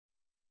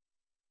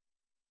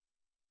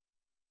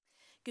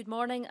Good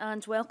morning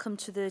and welcome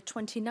to the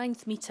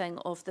 29th meeting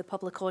of the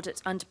Public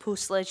Audit and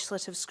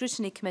Post-Legislative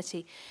Scrutiny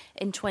Committee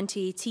in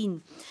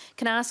 2018.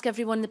 Can I ask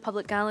everyone in the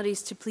public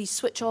galleries to please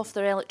switch off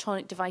their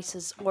electronic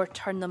devices or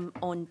turn them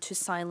on to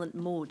silent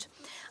mode.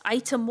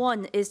 Item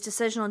 1 is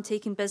decision on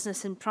taking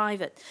business in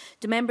private.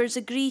 Do members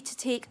agree to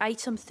take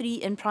item 3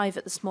 in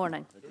private this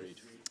morning?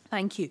 Agreed.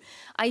 Thank you.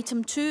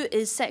 Item 2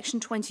 is Section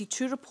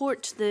 22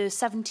 report, the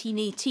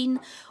 1718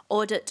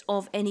 audit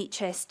of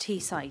NHS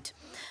Tayside.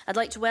 I'd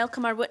like to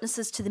welcome our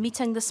witnesses to the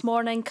meeting this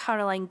morning: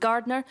 Caroline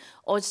Gardner,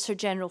 Auditor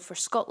General for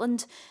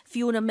Scotland;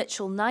 Fiona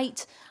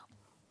Mitchell-Knight,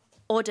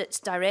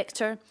 Audit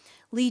Director;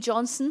 Lee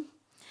Johnson,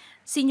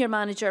 Senior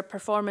Manager,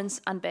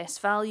 Performance and Best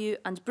Value;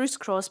 and Bruce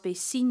Crosby,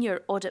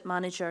 Senior Audit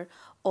Manager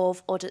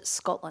of Audit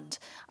Scotland.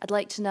 I'd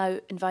like to now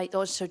invite the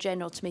Auditor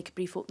General to make a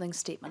brief opening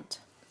statement.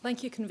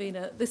 Thank you,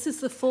 Convener. This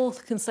is the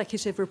fourth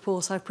consecutive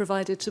report I've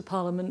provided to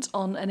Parliament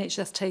on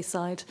NHS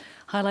Tayside,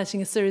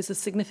 highlighting a series of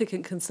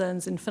significant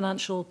concerns in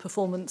financial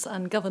performance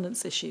and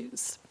governance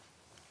issues.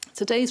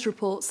 Today's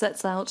report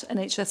sets out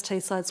NHS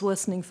Tayside's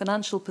worsening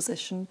financial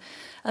position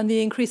and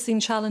the increasing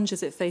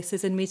challenges it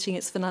faces in meeting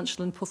its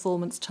financial and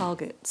performance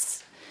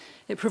targets.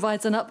 It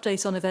provides an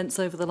update on events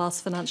over the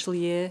last financial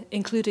year,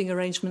 including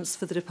arrangements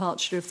for the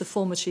departure of the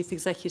former Chief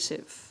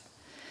Executive.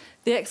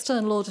 The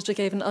external auditor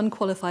gave an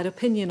unqualified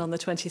opinion on the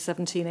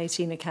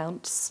 2017-18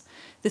 accounts.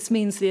 This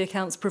means the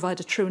accounts provide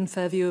a true and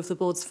fair view of the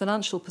board's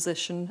financial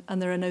position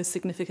and there are no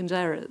significant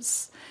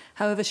errors.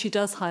 However, she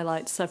does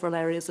highlight several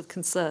areas of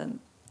concern.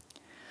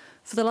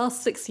 For the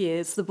last 6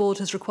 years, the board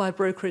has required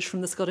brokerage from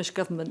the Scottish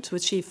Government to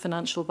achieve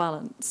financial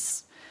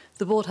balance.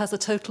 The board has a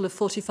total of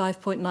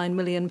 £45.9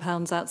 million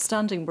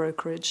outstanding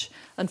brokerage,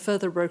 and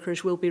further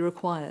brokerage will be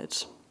required.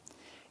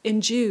 In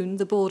June,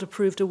 the board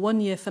approved a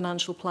one-year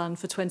financial plan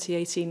for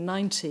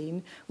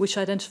 2018-19, which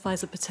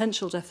identifies a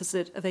potential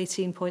deficit of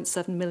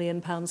 £18.7 million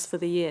for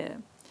the year.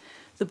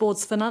 The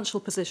board's financial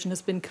position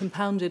has been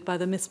compounded by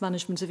the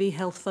mismanagement of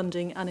e-health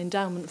funding and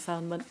endowment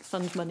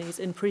fund monies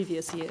in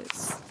previous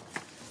years.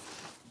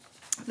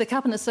 The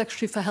Cabinet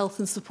Secretary for Health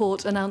and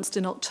Support announced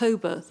in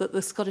October that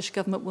the Scottish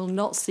Government will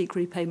not seek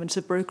repayment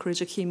of brokerage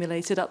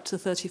accumulated up to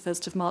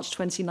 31st of March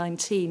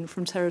 2019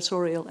 from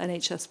territorial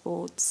NHS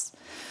boards.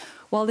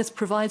 While this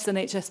provides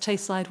NHS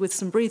Tayside with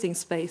some breathing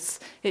space,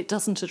 it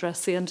doesn't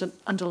address the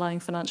underlying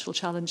financial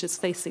challenges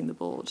facing the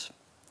board.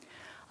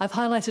 I've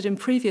highlighted in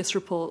previous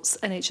reports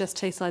NHS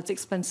Tayside's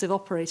expensive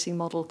operating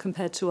model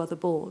compared to other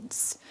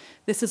boards.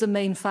 This is a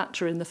main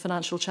factor in the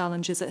financial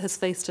challenges it has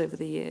faced over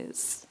the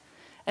years.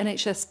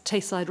 NHS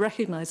Tayside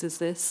recognises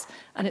this,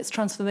 and its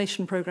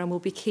transformation programme will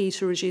be key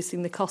to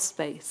reducing the cost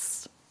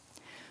base.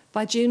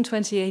 By June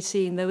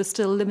 2018, there was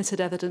still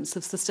limited evidence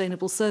of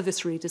sustainable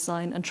service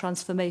redesign and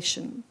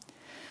transformation.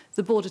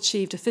 The board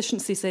achieved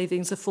efficiency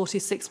savings of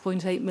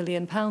 £46.8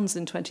 million in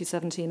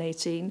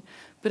 2017-18,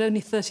 but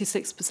only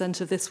 36%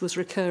 of this was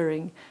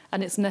recurring,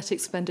 and its net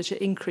expenditure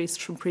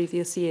increased from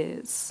previous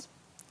years.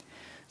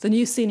 The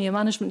new senior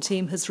management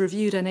team has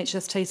reviewed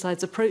NHS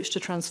Tayside's approach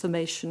to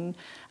transformation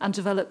and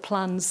developed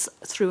plans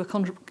through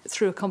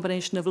a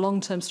combination of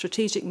long-term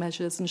strategic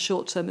measures and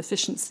short-term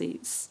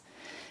efficiencies.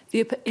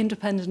 The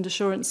Independent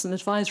Assurance and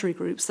Advisory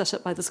Group set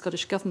up by the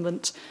Scottish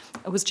Government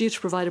was due to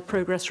provide a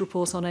progress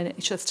report on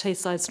NHS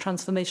Tayside's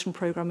transformation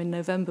programme in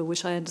November,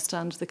 which I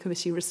understand the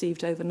committee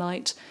received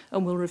overnight,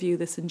 and will review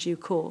this in due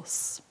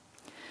course.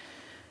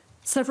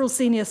 Several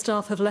senior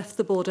staff have left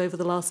the board over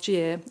the last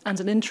year,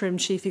 and an interim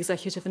chief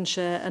executive and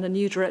chair and a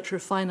new director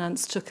of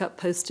finance took up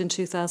post in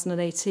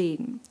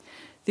 2018.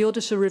 The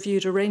auditor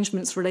reviewed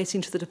arrangements relating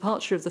to the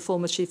departure of the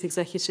former chief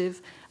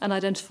executive and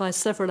identified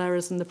several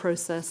errors in the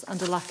process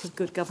and a lack of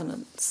good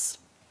governance.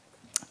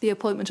 The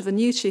appointment of a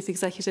new chief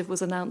executive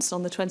was announced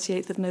on the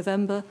 28th of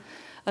November,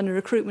 and a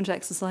recruitment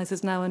exercise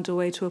is now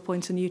underway to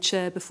appoint a new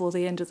chair before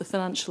the end of the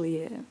financial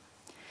year.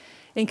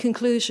 In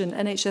conclusion,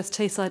 NHS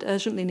Tayside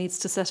urgently needs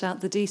to set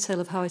out the detail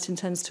of how it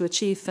intends to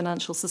achieve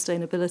financial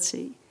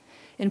sustainability.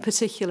 In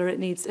particular, it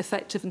needs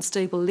effective and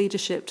stable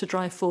leadership to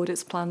drive forward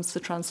its plans for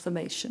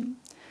transformation.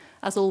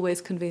 As always,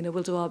 Convener,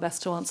 we'll do our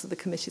best to answer the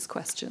committee's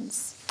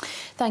questions.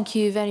 Thank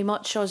you very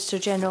much, Auditor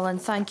General, and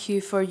thank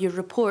you for your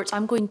report.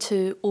 I'm going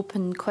to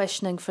open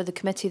questioning for the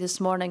committee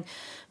this morning,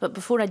 but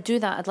before I do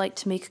that, I'd like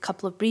to make a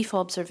couple of brief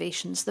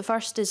observations. The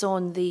first is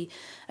on the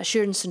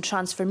Assurance and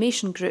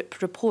Transformation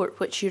Group report,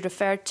 which you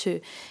referred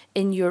to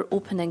in your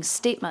opening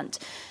statement.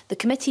 The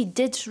committee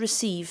did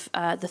receive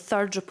the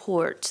third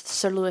report,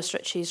 Sir Lewis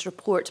Ritchie's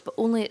report, but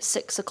only at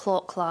 6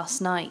 o'clock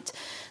last night.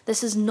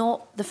 This is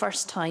not the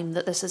first time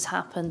that this has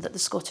happened, that the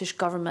Scottish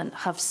Government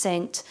have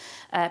sent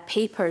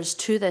papers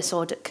to this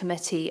audit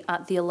committee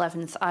at the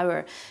 11th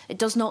hour. It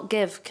does not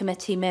give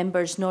committee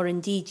members, nor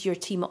indeed your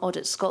team at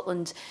Audit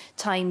Scotland,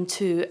 time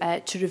to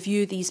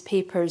review these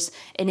papers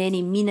in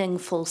any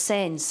meaningful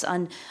sense.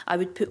 And I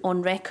would put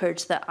on record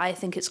that I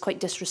think it's quite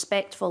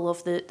disrespectful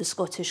of the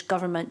Scottish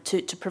Government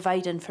to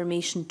provide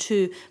information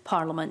to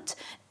Parliament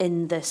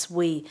in this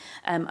way,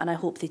 and I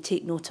hope they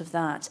take note of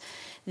that.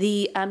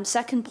 The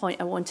second point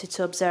I wanted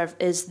to observe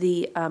is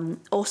the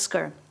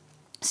Oscar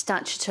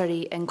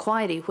statutory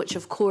inquiry, which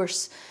of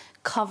course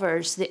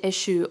covers the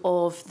issue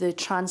of the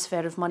transfer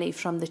of money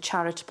from the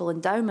Charitable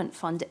Endowment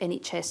Fund at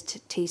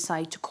NHS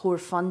Tayside to core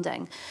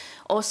funding.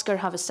 Oscar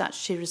have a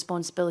statutory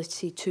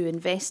responsibility to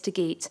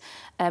investigate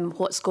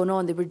what's going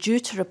on. They were due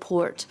to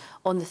report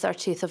on the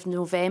 30th of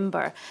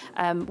November.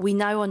 We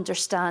now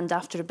understand,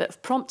 after a bit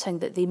of prompting,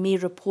 that they may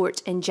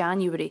report in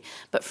January.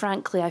 But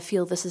frankly, I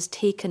feel this has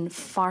taken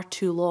far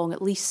too long,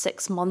 at least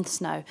 6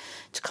 months now,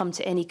 to come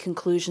to any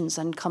conclusions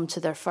and come to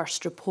their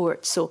first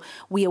report. So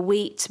we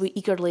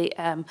eagerly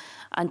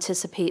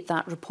anticipate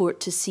that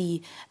report to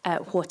see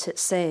what it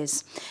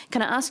says.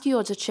 Can I ask you,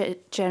 Auditor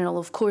General,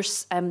 of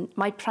course,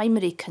 my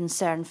primary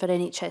concern for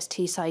NHS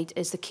Tayside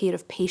is the care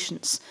of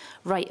patients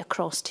right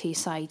across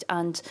Tayside,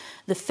 and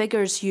the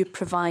figures you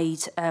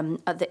provide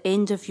at the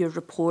end of your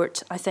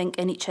report, I think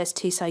NHS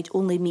Tayside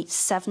only meets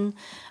 7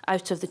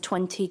 out of the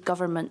 20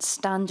 government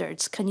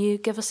standards. Can you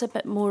give us a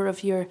bit more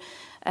of your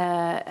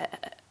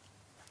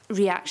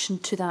reaction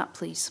to that,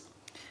 please?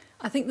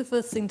 I think the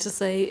first thing to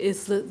say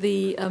is that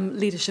the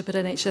leadership at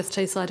NHS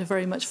Tayside are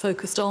very much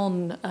focused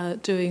on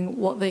doing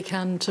what they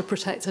can to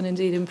protect and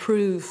indeed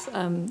improve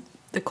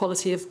the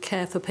quality of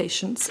care for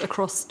patients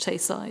across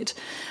Tayside.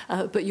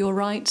 But you're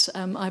right,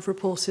 I've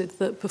reported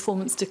that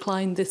performance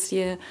declined this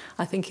year.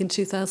 I think in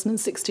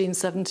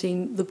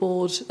 2016-17 the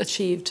board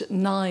achieved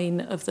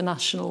 9 of the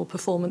national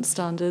performance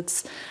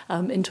standards.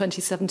 In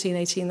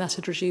 2017-18 that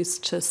had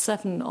reduced to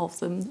 7 of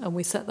them, and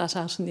we set that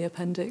out in the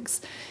appendix.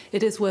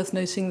 It is worth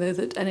noting though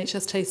that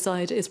NHS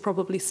Tayside is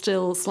probably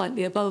still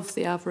slightly above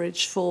the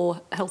average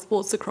for health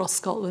boards across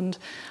Scotland,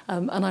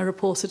 and I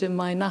reported in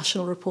my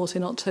national report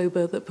in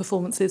October that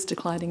performance is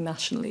declining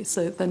nationally,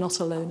 so they're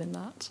not alone in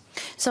that.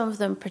 Some of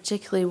them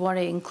particularly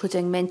worry,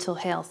 including mental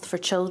health for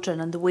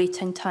children and the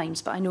waiting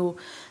times, but I know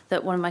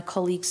that one of my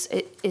colleagues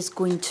is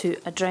going to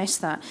address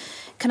that.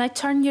 Can I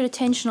turn your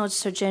attention,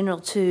 Auditor General,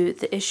 to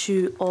the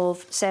issue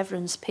of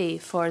severance pay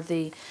for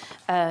the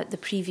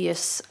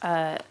previous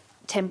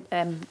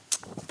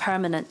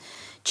permanent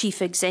Chief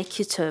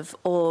Executive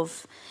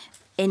of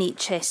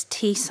NHS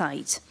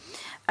Tayside?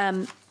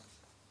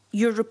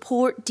 Your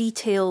report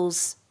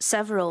details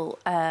several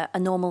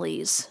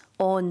anomalies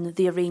on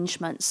the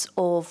arrangements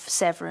of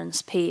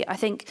severance pay. I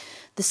think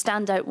the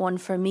standout one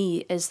for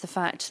me is the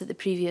fact that the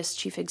previous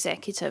Chief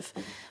Executive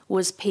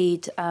was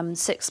paid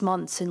 6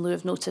 months in lieu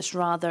of notice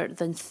rather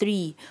than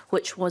 3,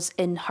 which was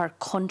in her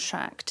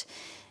contract.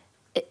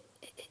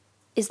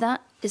 Is that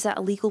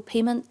a legal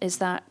payment? Is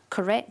that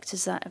correct?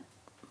 Is that...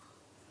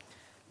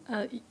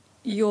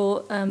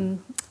 You're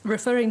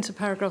referring to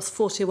paragraphs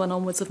 41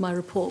 onwards of my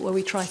report, where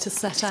we try to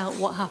set out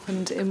what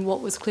happened in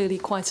what was clearly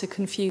quite a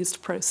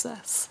confused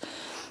process.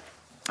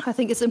 I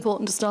think it's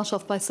important to start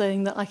off by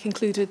saying that I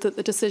concluded that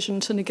the decision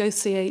to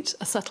negotiate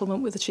a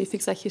settlement with the Chief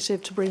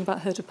Executive to bring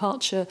about her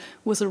departure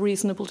was a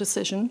reasonable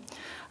decision.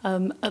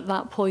 At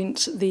that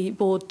point, the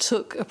board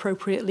took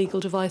appropriate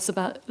legal advice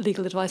about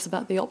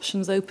the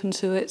options open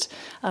to it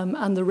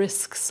and the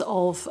risks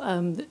of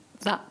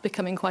that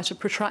becoming quite a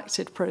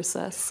protracted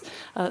process.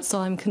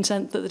 So I'm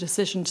content that the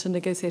decision to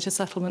negotiate a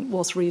settlement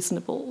was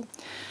reasonable.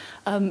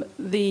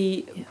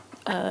 There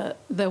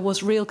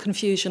was real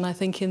confusion, I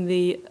think, in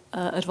the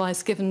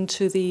advice given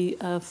to the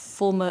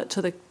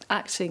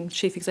acting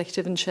Chief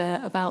Executive and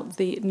Chair about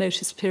the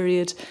notice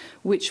period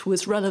which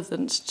was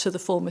relevant to the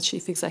former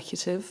Chief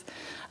Executive.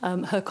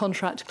 Her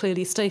contract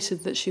clearly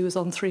stated that she was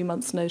on 3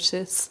 months'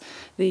 notice.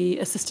 The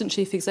Assistant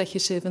Chief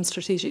Executive and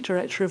Strategic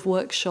Director of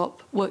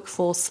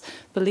Workforce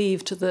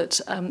believed that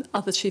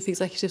other Chief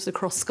Executives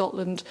across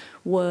Scotland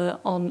were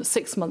on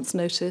 6 months'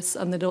 notice,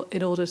 and that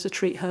in order to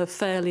treat her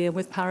fairly and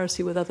with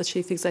parity with other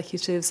Chief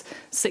Executives,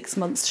 6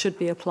 months should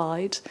be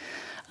applied.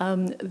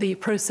 The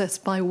process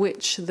by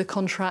which the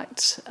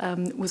contract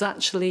was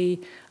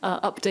actually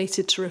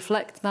updated to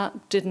reflect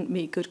that didn't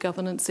meet good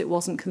governance. It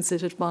wasn't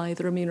considered by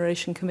the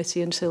Remuneration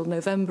Committee until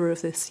November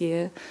of this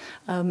year,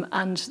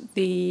 and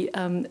the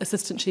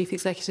Assistant Chief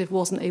Executive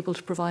wasn't able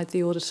to provide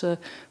the auditor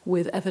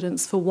with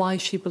evidence for why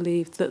she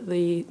believed that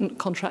the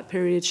contract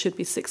period should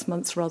be 6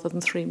 months rather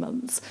than 3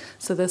 months.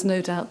 So there's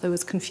no doubt there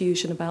was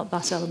confusion about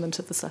that element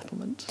of the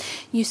settlement.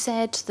 You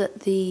said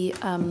that the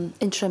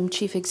interim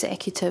Chief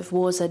Executive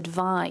was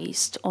advised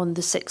on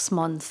the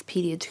 6-month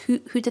period.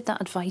 Who did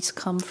that advice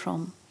come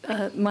from?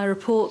 My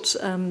report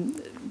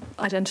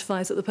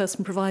identifies that the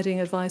person providing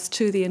advice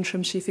to the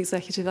interim Chief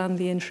Executive and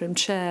the interim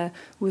Chair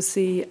was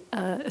the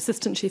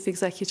Assistant Chief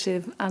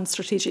Executive and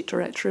Strategic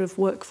Director of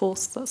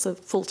Workforce. That's a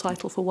full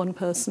title for one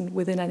person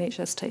within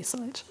NHS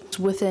Tayside.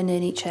 Within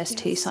NHS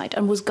Tayside.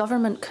 And was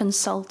government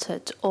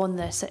consulted on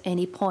this at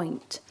any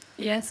point?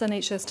 Yes,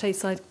 NHS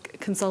Tayside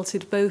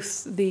consulted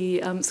both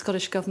the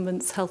Scottish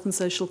Government's Health and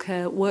Social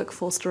Care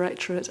Workforce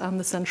Directorate and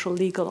the Central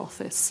Legal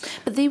Office.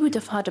 But they would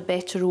have had a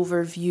better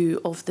overview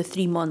of the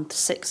 3-month,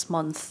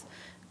 6-month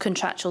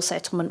contractual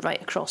settlement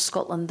right across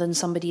Scotland than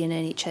somebody in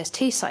NHS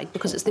Tayside,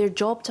 because it's their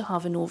job to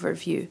have an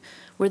overview.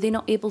 Were they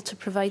not able to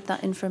provide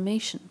that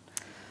information?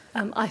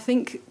 I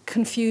think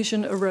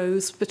confusion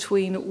arose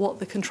between what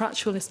the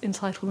contractual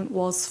entitlement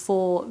was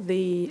for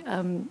the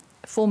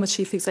former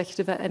chief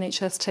executive at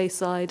NHS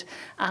Tayside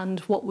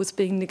and what was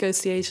being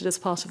negotiated as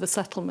part of a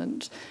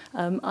settlement.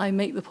 I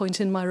make the point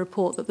in my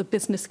report that the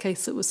business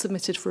case that was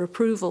submitted for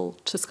approval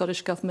to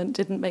Scottish Government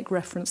didn't make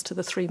reference to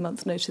the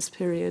 3-month notice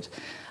period.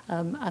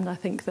 And I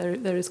think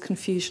there is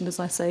confusion, as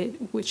I say,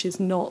 which is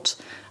not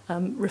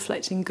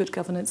reflecting good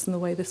governance in the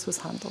way this was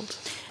handled.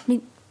 I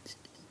mean,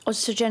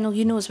 Auditor General,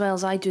 you know as well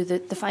as I do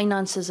that the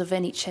finances of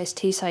NHS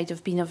Tayside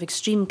have been of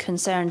extreme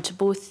concern to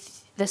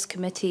both this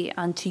committee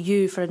and to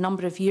you for a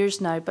number of years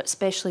now, but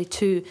especially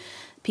to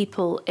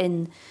people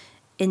in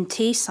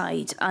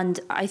Tayside.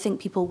 And I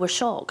think people were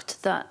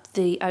shocked that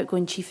the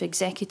outgoing chief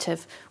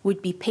executive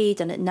would be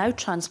paid, and it now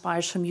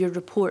transpires from your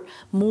report,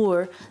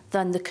 more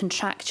than the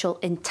contractual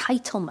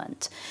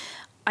entitlement.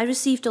 I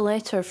received a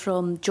letter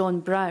from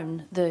John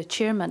Brown, the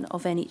chairman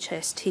of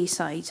NHS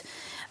Tayside,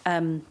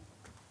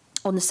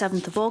 on the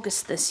 7th of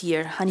August this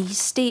year, and he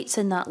states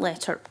in that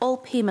letter, all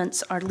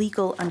payments are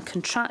legal and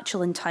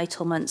contractual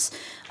entitlements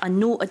and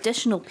no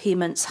additional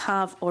payments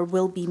have or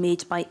will be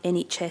made by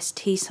NHS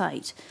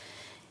Tayside.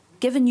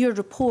 Given your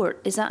report,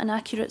 is that an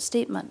accurate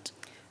statement?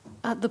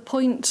 At the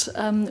point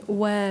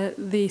where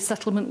the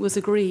settlement was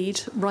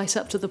agreed, right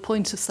up to the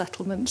point of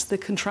settlement, the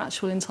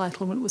contractual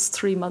entitlement was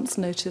 3 months'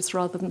 notice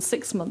rather than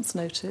 6 months'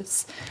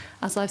 notice.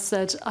 As I've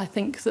said, I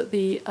think that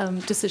the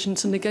decision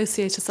to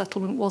negotiate a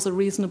settlement was a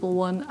reasonable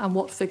one, and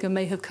what figure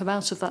may have come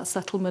out of that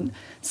settlement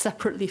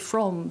separately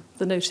from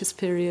the notice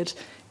period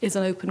is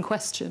an open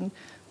question.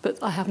 But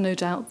I have no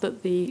doubt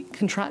that the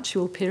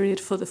contractual period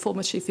for the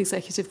former chief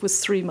executive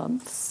was 3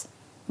 months.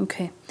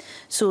 Okay.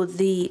 So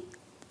the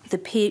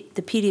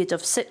period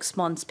of 6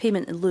 months,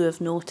 payment in lieu of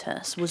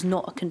notice, was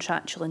not a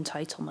contractual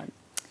entitlement.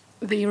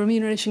 The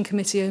Remuneration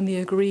Committee only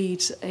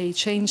agreed a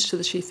change to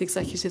the chief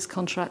executive's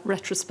contract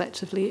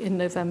retrospectively in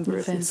November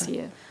of this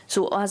year.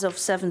 So as of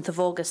 7th of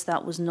August,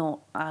 that was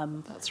not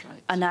That's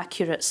right. an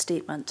accurate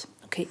statement.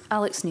 Okay,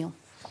 Alex Neil.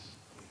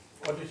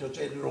 Auditor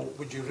General,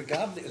 would you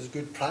regard it as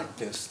good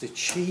practice to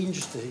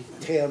change the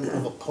term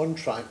of a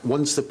contract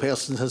once the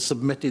person has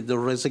submitted their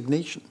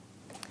resignation?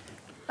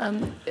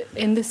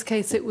 In this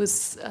case, it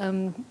was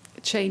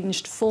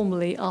changed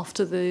formally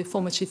after the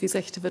former chief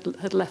executive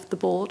had left the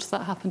board.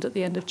 That happened at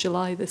the end of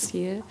July this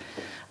year.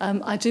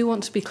 I do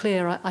want to be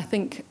clear. I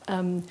think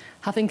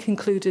having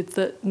concluded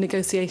that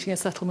negotiating a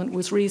settlement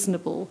was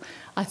reasonable,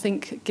 I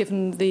think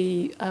given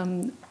the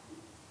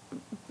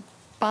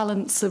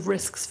balance of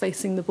risks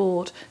facing the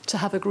board, to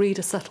have agreed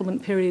a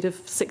settlement period of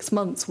 6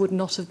 months would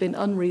not have been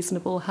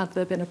unreasonable had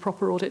there been a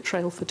proper audit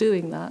trail for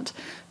doing that.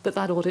 But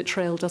that audit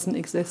trail doesn't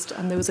exist,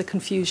 and there was a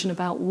confusion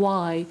about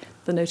why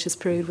the notice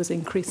period was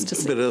increased to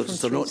 6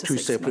 months. But they're not two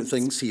separate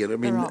things here. I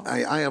mean,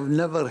 I have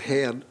never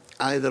heard,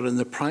 either in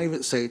the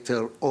private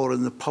sector or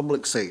in the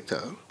public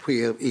sector,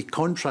 where a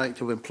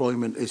contract of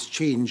employment is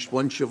changed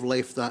once you've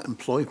left that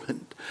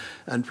employment,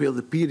 and where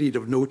the period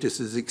of notice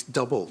is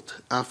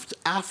doubled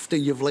after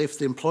you've left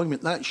the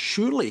employment. That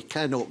surely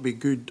cannot be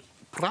good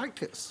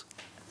practice.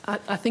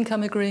 I think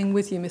I'm agreeing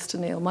with you, Mr.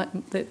 Neil.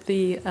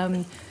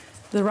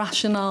 The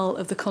rationale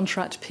of the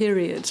contract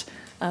period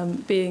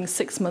being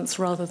 6 months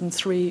rather than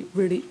 3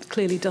 really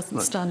clearly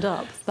doesn't stand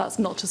up. That's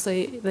not to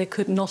say there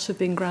could not have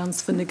been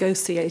grounds for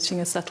negotiating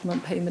a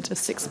settlement payment of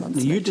 6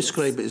 months. You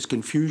describe it as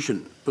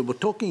confusion, but we're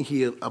talking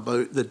here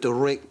about the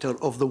director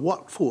of the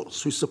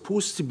workforce, who's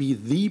supposed to be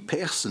the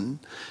person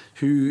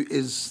who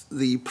is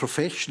the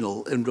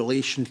professional in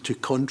relation to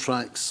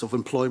contracts of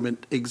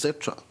employment,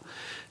 etc.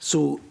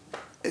 So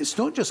it's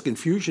not just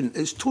confusion,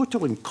 it's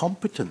total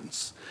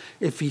incompetence.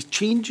 If he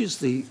changes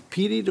the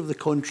period of the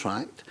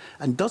contract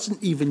and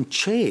doesn't even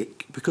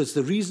check, because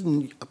the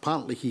reason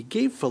apparently he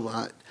gave for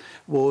that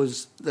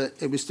was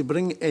that it was to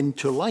bring it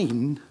into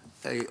line,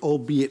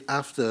 albeit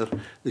after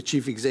the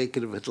chief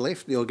executive had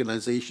left the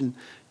organisation,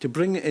 to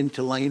bring it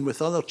into line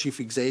with other chief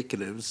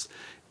executives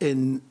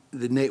in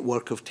the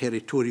network of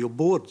territorial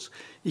boards.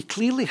 He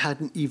clearly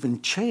hadn't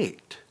even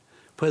checked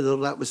whether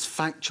that was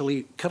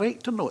factually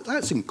correct or not.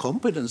 That's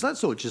incompetence.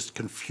 That's not just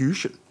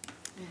confusion.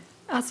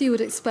 As you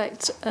would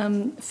expect,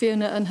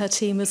 Fiona and her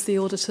team as the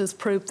auditors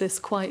probed this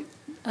quite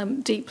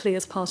deeply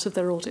as part of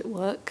their audit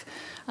work.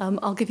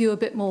 I'll give you a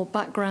bit more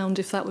background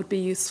if that would be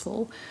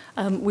useful.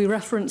 We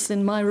reference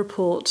in my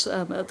report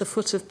at the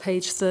foot of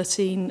page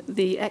 13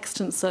 the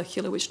extant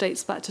circular, which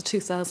dates back to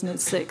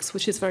 2006,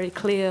 which is very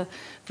clear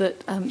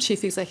that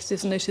chief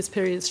executives' notice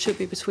periods should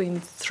be between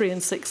 3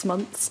 and 6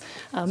 months,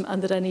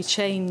 and that any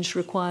change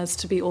requires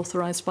to be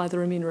authorised by the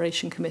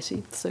Remuneration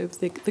Committee. So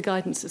the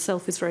guidance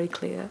itself is very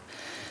clear.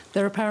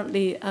 There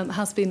apparently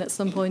has been at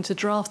some point a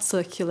draft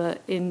circular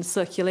in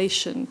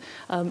circulation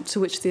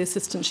to which the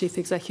Assistant Chief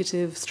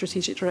Executive,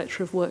 Strategic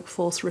Director of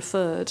Workforce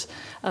referred,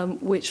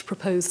 which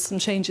proposed some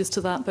changes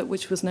to that, but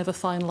which was never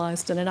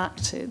finalised and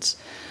enacted.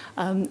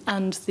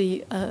 And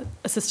the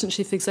Assistant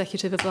Chief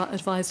Executive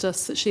advised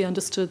us that she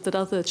understood that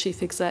other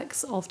Chief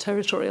Execs of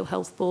territorial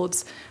health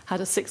boards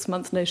had a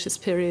 6-month notice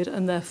period,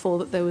 and therefore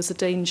that there was a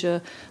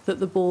danger that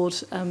the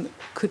board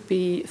could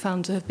be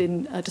found to have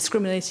been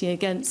discriminating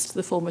against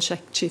the former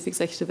Chief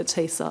Executive at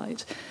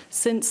Tayside.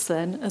 Since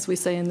then, as we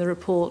say in the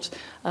report,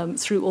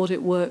 through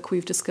audit work,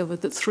 we've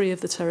discovered that 3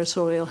 of the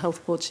territorial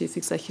health board Chief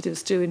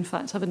Executives do in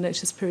fact have a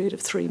notice period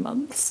of 3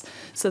 months.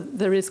 So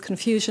there is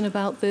confusion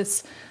about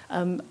this.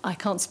 I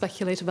can't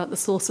speculate about the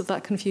source of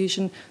that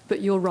confusion,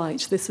 but you're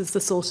right. This is the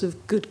sort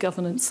of good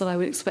governance that I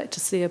would expect to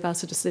see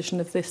about a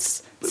decision of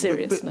this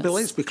seriousness. But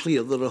let's be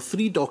clear, there are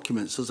 3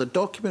 documents. There's a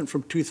document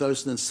from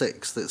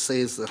 2006 that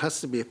says there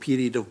has to be a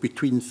period of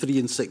between 3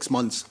 and 6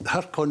 months.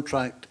 Her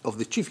contract of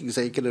the Chief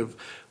Executive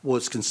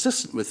was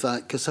consistent with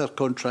that because her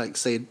contract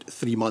said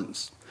 3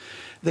 months.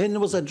 Then there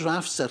was a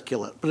draft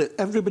circular, but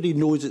everybody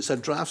knows it's a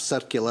draft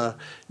circular,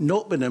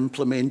 not been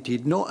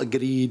implemented, not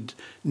agreed,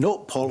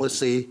 not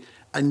policy,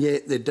 and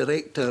yet the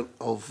director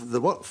of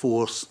the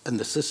workforce and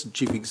the assistant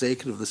chief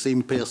executive, the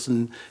same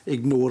person,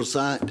 ignores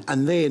that.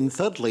 And then,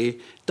 thirdly,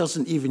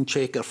 doesn't even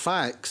check her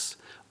facts,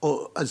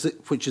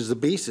 which is the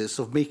basis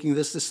of making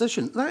this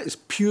decision. That is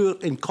pure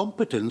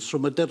incompetence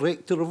from a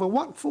director of a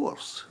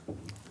workforce.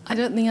 I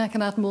don't think I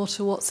can add more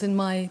to what's in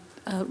my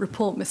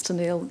report, Mr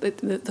Neil.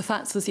 The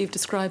facts as you've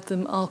described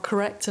them are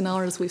correct and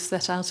are as we've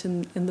set out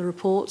in the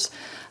report.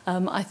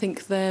 I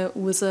think there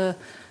was a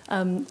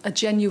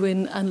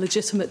genuine and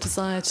legitimate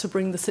desire to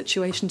bring the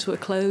situation to a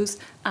close,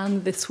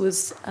 and this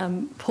was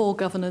poor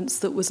governance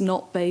that was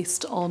not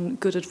based on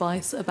good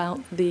advice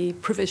about the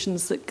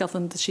provisions that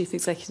governed the Chief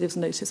Executive's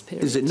notice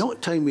period. Is it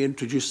not time we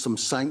introduce some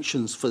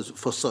sanctions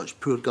for such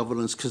poor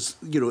governance? Because,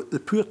 you know, the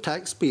poor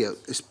taxpayer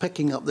is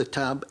picking up the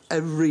tab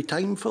every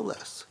time for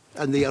this,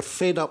 and they are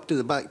fed up to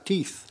the back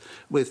teeth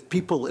with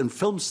people in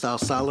film star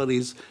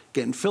salaries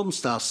getting film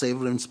star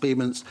severance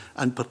payments,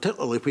 and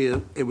particularly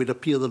where it would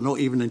appear they're not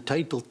even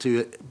entitled to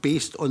it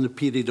based on the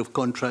period of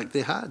contract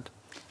they had.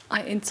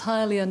 I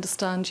entirely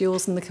understand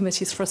yours and the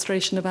committee's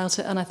frustration about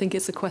it, and I think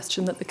it's a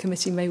question that the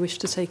committee may wish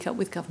to take up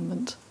with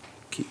government.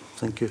 Okay,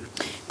 thank you.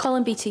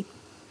 Colin Beattie.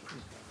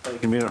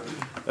 Thank you, Mayor.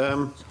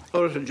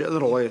 Auditor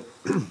General,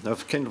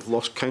 I've kind of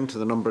lost count of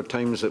the number of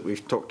times that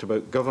we've talked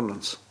about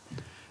governance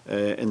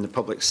in the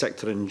public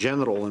sector in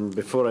general. And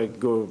before I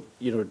go,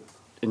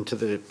 into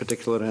the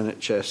particular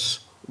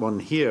NHS one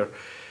here,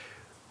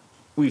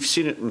 we've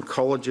seen it in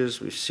colleges,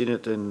 we've seen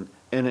it in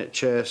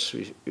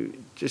NHS.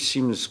 It just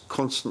seems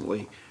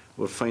constantly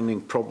we're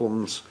finding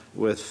problems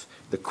with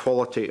the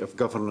quality of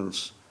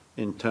governance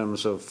in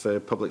terms of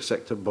public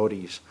sector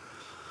bodies.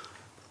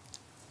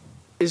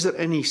 Is there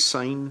any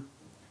sign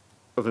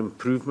of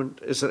improvement?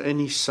 Is there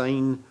any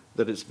sign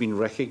that it's been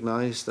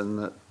recognised and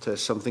that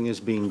something is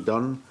being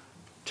done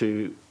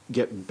to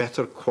get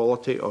better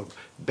quality or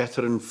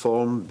better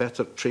informed,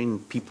 better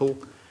trained people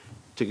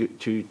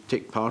to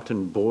take part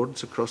in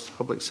boards across the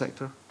public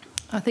sector?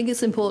 I think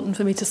it's important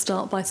for me to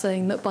start by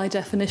saying that by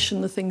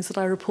definition the things that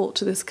I report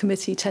to this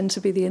committee tend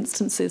to be the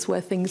instances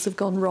where things have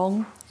gone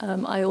wrong.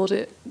 I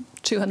audit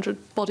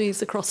 200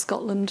 bodies across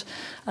Scotland,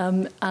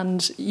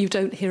 and you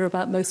don't hear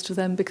about most of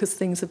them because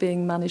things are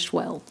being managed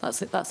well.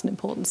 That's an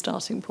important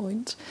starting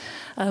point.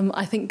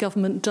 I think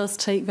government does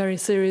take very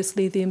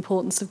seriously the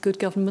importance of good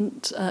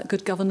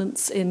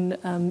governance in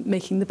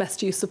making the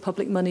best use of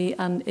public money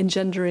and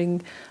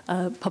engendering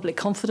public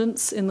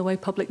confidence in the way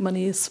public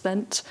money is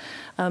spent.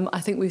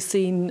 I think we've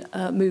seen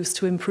moves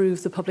to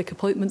improve the public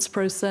appointments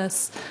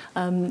process,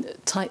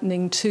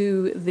 tightening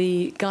to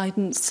the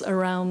guidance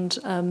around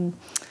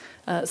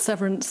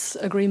severance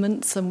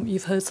agreements, and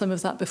you've heard some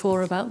of that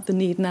before about the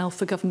need now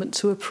for government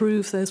to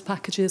approve those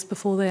packages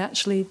before they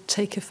actually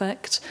take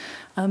effect.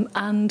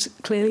 And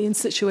clearly in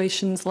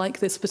situations like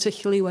this,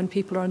 particularly when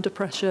people are under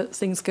pressure,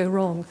 things go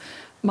wrong.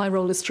 My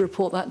role is to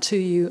report that to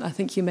you. I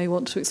think you may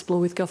want to explore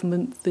with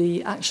government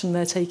the action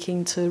they're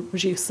taking to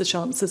reduce the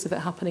chances of it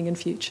happening in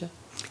future.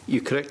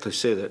 You correctly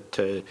say that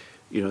the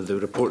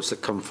reports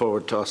that come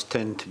forward to us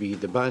tend to be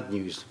the bad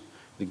news.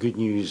 The good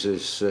news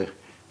is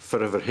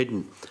forever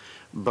hidden.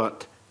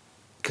 But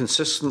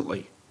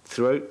consistently,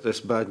 throughout this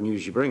bad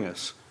news you bring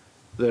us,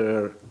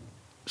 there are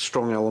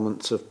strong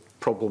elements of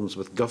problems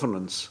with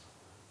governance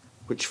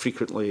which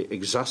frequently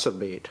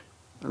exacerbate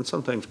and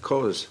sometimes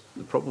cause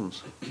the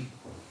problems.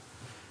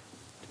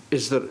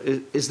 Is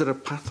there a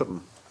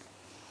pattern?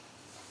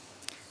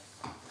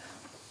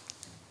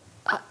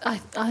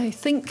 I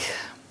think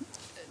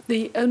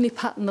the only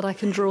pattern that I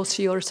can draw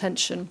to your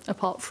attention,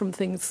 apart from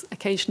things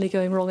occasionally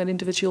going wrong in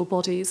individual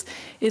bodies,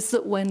 is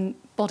that when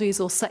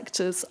bodies or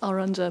sectors are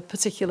under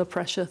particular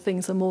pressure,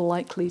 things are more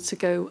likely to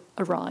go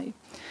awry.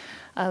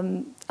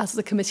 As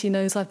the committee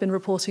knows, I've been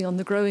reporting on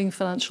the growing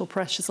financial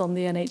pressures on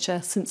the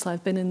NHS since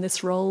I've been in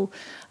this role,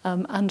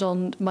 and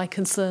on my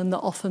concern that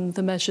often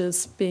the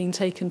measures being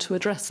taken to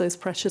address those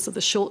pressures are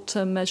the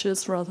short-term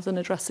measures rather than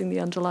addressing the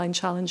underlying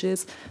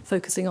challenges,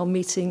 focusing on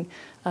meeting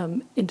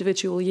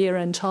individual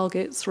year-end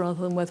targets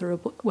rather than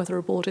whether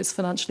a board is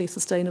financially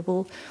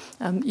sustainable.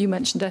 You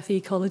mentioned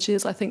FE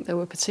colleges. I think there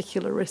were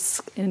particular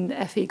risks in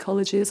FE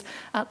colleges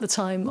at the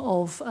time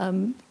of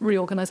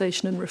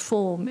reorganisation and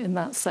reform in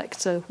that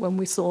sector when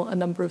we saw a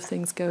number of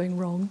things going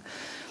wrong.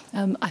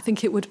 I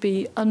think it would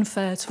be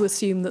unfair to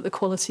assume that the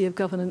quality of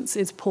governance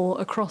is poor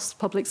across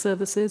public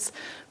services,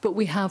 but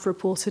we have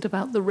reported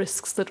about the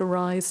risks that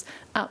arise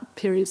at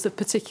periods of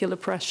particular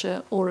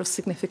pressure or of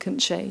significant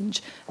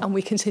change, and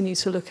we continue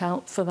to look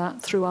out for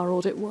that through our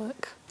audit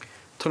work.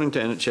 Turning to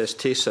NHS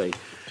Tayside,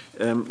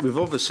 we've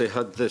obviously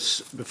had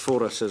this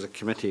before us as a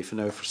committee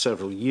for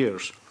several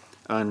years,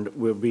 and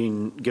we're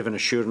being given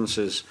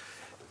assurances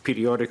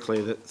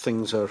periodically that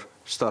things are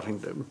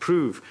starting to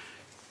improve.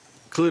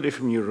 Clearly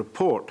from your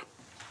report,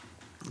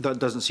 that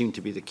doesn't seem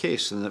to be the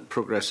case, and that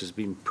progress has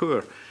been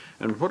poor.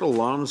 And what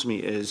alarms me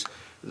is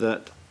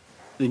that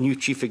the new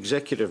chief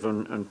executive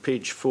on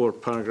page 4,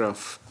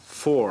 paragraph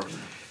 4,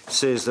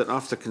 says that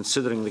after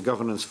considering the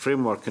governance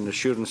framework and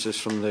assurances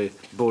from the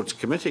board's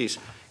committees,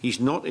 he's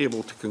not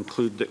able to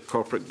conclude that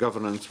corporate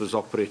governance was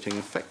operating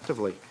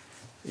effectively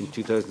in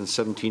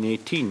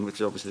 2017-18, which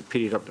is obviously the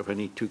period up to when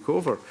he took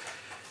over.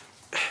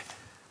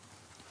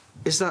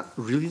 Is that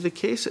really the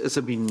case? Has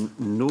there been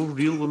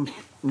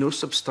no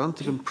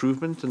substantive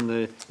improvement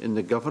in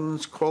the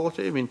governance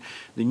quality? I mean,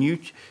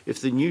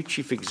 if the new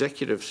chief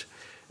executive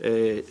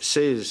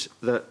says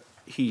that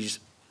he's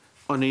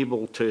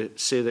unable to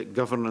say that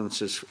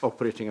governance is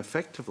operating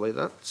effectively,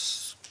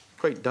 that's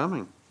quite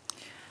damning.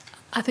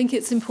 I think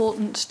it's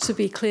important to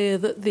be clear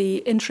that the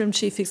interim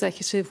chief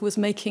executive was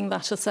making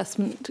that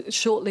assessment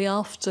shortly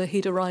after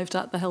he'd arrived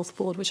at the Health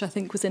Board, which I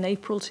think was in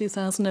April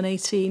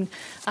 2018,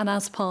 and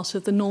as part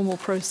of the normal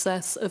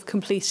process of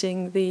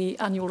completing the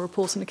annual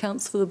report and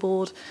accounts for the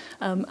board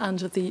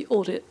and of the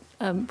audit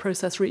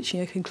process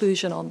reaching a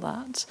conclusion on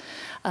that.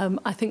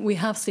 I think we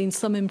have seen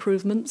some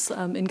improvements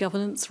in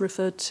governance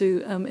referred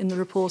to in the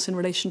report in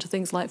relation to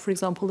things like, for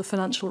example, the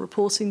financial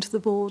reporting to the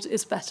board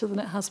is better than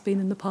it has been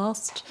in the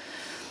past.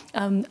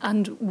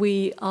 And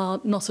we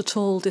are not at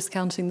all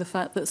discounting the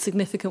fact that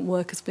significant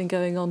work has been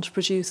going on to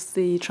produce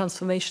the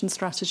transformation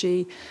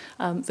strategy,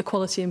 the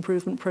quality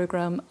improvement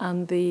programme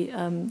and the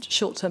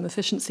short-term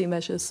efficiency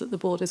measures that the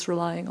board is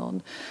relying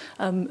on.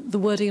 The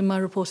wording in my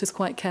report is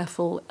quite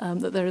careful,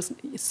 that there is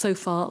so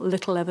far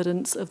little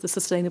evidence of the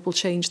sustainable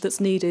change that's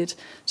needed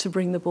to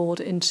bring the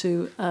board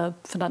into a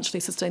financially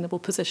sustainable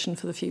position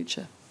for the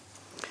future.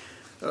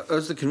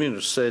 As the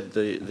convener said,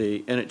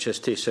 the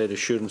NHS Tayside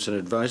Assurance and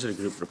Advisory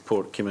Group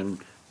report came in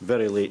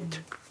very late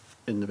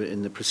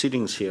in the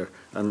proceedings here,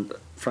 and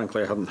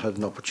frankly I haven't had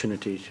an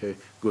opportunity to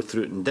go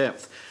through it in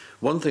depth.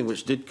 One thing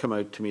which did come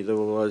out to me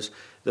though was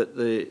that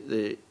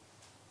the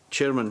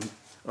chairman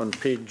on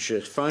page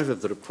 5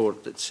 of the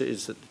report, that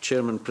says that the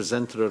chairman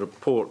presented a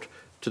report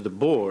to the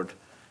board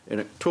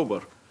in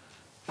October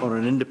on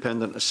an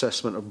independent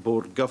assessment of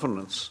board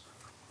governance.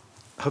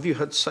 Have you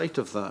had sight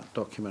of that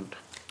document?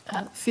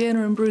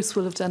 Fiona and Bruce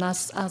will have done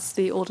as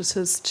the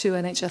auditors to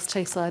NHS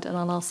Tayside, and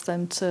I'll ask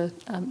them to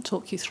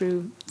talk you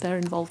through their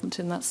involvement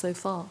in that so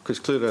far. Because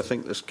clearly I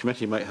think this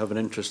committee might have an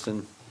interest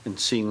in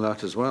seeing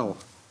that as well.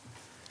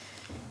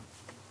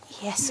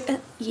 Yes,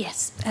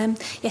 yes,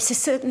 so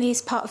certainly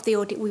as part of the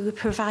audit we were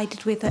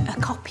provided with a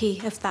copy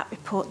of that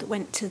report that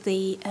went to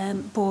the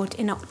board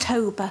in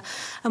October,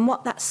 and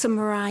what that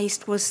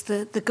summarised was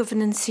the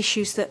governance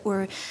issues that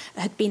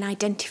had been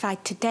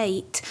identified to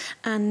date,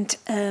 and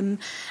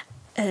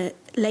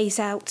lays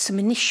out some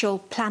initial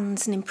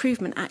plans and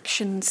improvement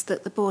actions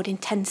that the board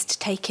intends to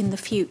take in the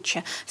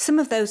future. Some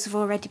of those have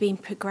already been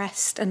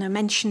progressed and are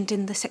mentioned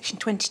in the Section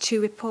 22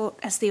 report,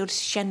 as the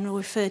Auditor General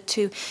referred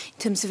to, in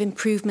terms of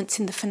improvements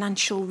in the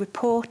financial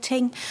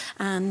reporting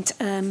and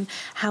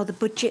how the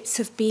budgets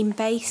have been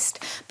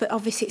based. But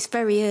obviously it's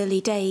very early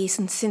days,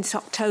 and since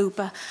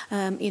October,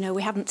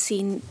 we haven't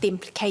seen the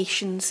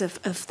implications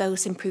of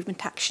those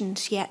improvement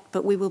actions yet,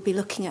 but we will be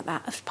looking at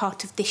that as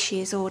part of this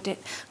year's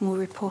audit, and we'll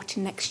report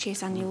in next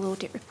year's annual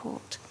audit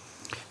report.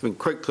 I mean,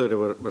 quite clearly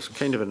we're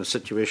kind of in a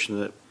situation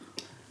that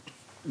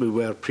we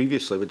were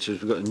previously, which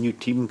is we've got a new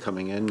team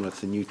coming in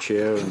with the new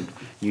chair and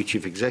new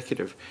chief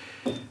executive.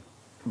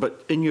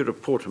 But in your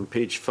report on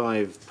page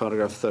 5,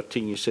 paragraph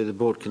 13, you say the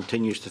board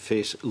continues to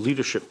face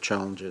leadership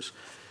challenges.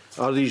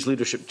 Are these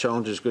leadership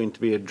challenges going to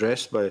be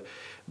addressed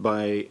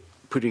by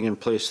putting in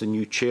place the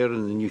new chair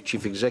and the new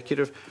chief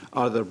executive?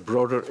 Are there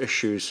broader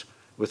issues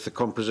with the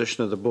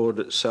composition of the board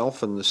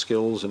itself and the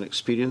skills and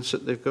experience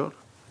that they've got?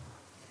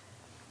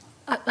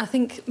 I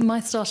think my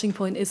starting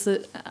point is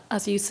that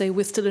as you say,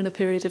 we're still in a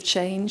period of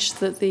change,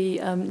 that the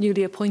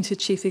newly appointed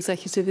Chief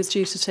Executive is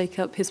due to take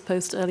up his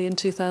post early in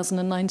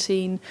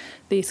 2019.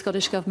 The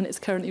Scottish Government is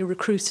currently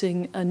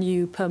recruiting a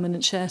new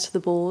permanent chair to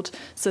the board,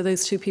 so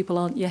those two people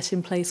aren't yet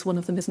in place. One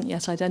of them isn't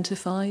yet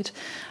identified.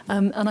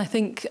 And I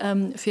think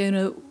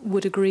Fiona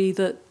would agree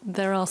that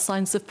there are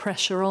signs of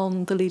pressure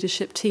on the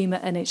leadership team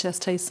at NHS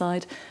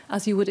Tayside,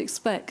 as you would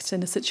expect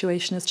in a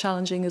situation as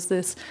challenging as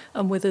this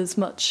and with as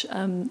much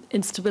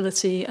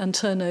instability and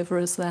turnover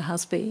as there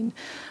has been.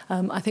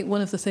 I think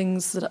one of the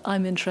things that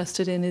I'm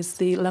interested in is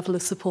the level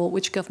of support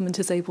which government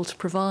is able to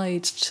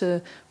provide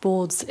to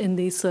boards in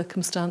these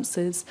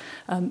circumstances,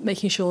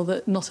 making sure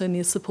that not only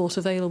is support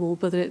available,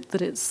 but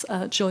that it's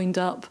joined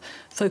up,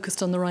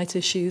 focused on the right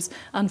issues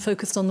and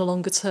focused on the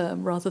longer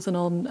term rather than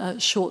on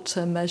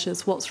short-term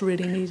measures, what's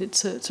really needed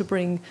to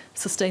bring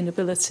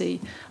sustainability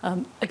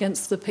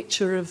against the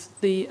picture of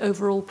the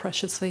overall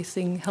pressures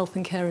facing health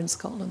and care in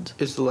Scotland.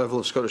 Is the level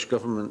of Scottish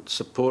Government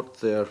support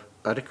there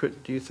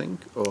adequate, do you think?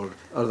 Or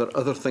are there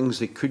other things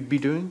they could be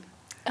doing?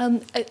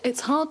 It's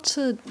hard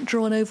to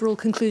draw an overall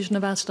conclusion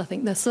about it. I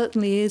think there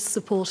certainly is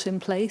support in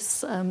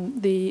place.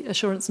 The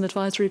Assurance and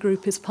Advisory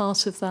Group is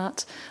part of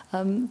that.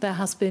 There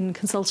has been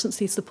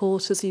consultancy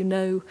support, as you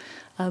know,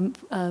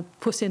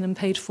 put in and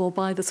paid for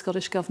by the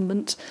Scottish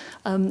Government.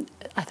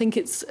 I think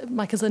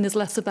my concern is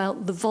less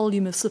about the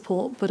volume of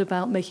support, but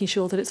about making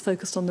sure that it's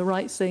focused on the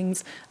right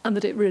things and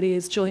that it really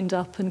is joined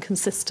up and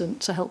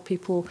consistent to help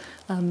people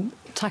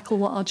tackle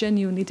what are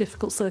genuinely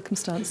difficult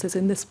circumstances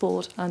in this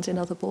board and in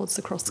other boards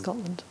across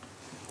Scotland.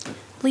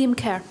 Liam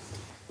Kerr.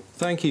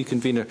 Thank you,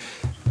 Convener.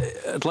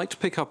 I'd like to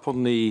pick up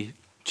on the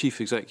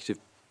Chief Executive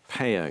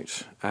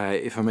payout,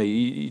 if I may.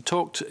 You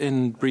talked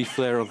in brief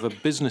there of a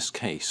business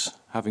case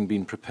having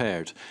been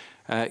prepared.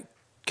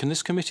 Can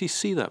this committee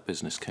see that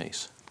business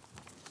case?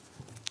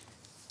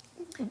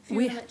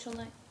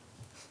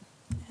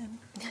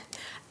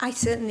 I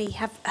certainly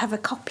have a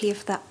copy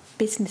of that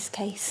business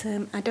case.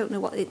 I don't know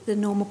what the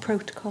normal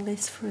protocol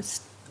is for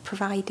us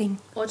providing.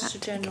 Auditor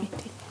General.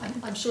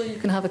 I'm sure you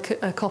can have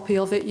a copy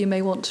of it. You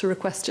may want to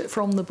request it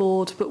from the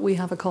board, but we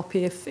have a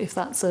copy if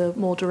that's a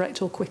more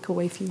direct or quicker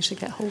way for you to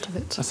get hold of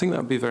it. I think that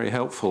would be very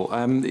helpful.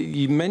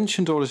 You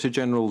mentioned, Auditor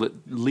General,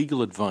 that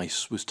legal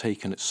advice was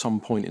taken at some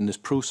point in this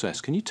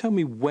process. Can you tell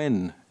me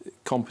when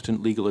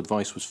competent legal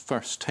advice was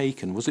first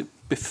taken? Was it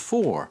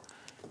before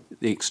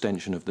the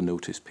extension of the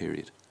notice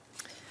period?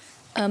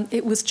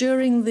 It was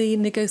during the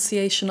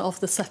negotiation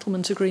of the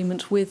settlement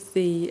agreement with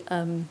the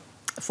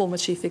former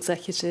Chief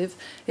Executive.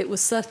 It was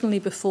certainly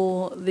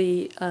before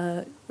the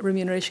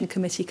Remuneration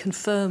Committee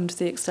confirmed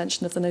the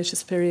extension of the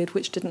notice period,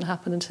 which didn't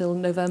happen until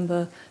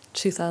November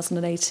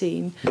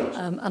 2018.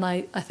 And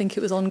I think it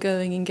was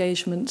ongoing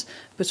engagement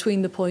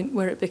between the point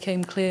where it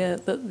became clear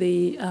that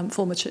the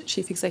former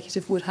Chief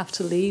Executive would have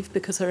to leave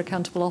because her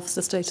accountable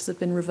officer status had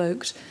been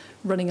revoked,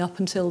 running up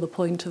until the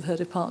point of her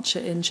departure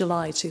in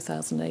July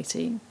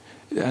 2018.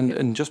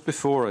 And just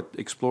before I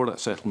explore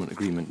that settlement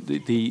agreement,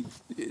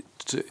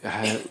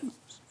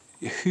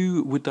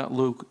 who would that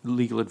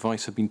legal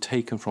advice have been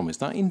taken from? Is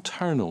that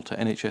internal to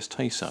NHS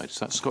Tayside? Is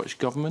that Scottish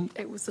Government?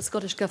 It was the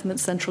Scottish Government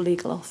Central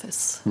Legal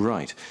Office.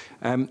 Right.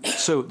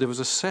 So there was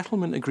a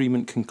settlement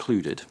agreement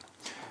concluded.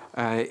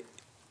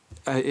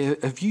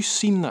 Have you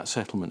seen that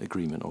settlement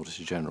agreement,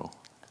 Auditor General?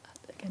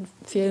 Again,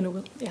 Fiona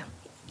will, yeah.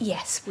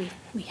 Yes,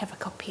 we have a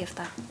copy of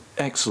that.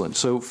 Excellent.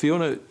 So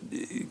Fiona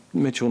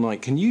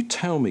Mitchell-Knight, can you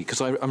tell me, because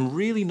I'm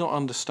really not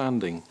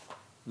understanding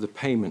the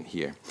payment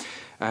here,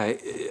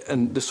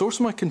 and the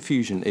source of my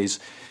confusion is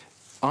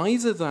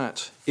either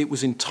that it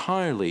was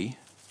entirely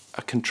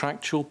a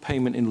contractual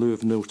payment in lieu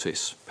of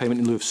notice, payment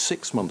in lieu of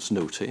 6 months'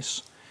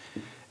 notice,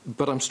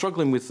 but I'm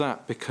struggling with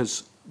that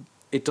because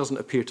it doesn't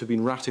appear to have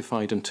been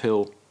ratified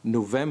until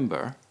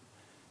November,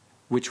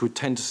 which would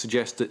tend to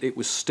suggest that it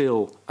was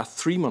still a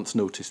 3 months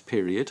notice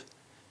period.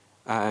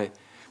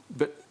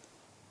 But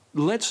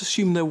let's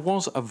assume there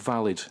was a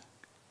valid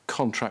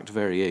contract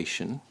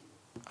variation,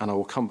 and I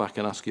will come back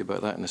and ask you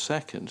about that in a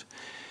second.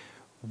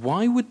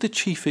 Why would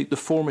the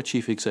former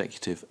Chief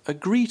Executive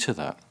agree to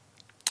that?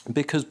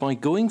 Because by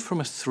going from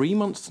a 3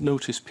 month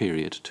notice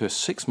period to a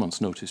 6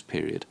 months notice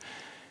period,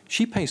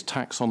 she pays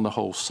tax on the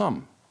whole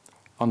sum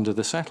under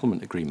the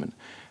settlement agreement.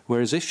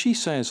 Whereas if she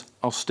says,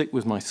 I'll stick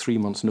with my 3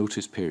 months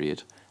notice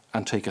period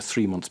and take a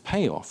 3 months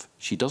payoff,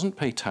 she doesn't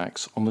pay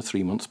tax on the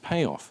 3 months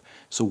payoff.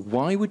 So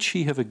why would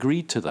she have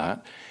agreed to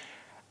that?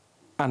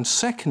 And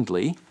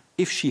secondly,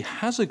 if she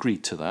has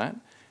agreed to that,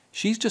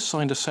 she's just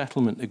signed a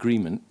settlement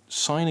agreement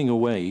signing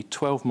away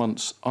 12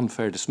 months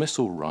unfair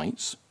dismissal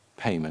rights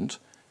payment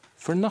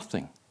for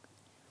nothing.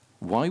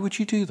 Why would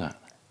you do that?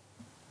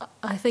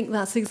 I think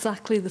that's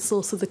exactly the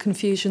source of the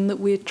confusion that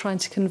we're trying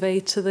to convey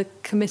to the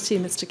committee,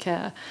 Mr.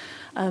 Kerr.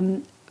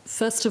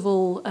 First of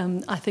all,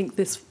 I think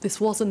this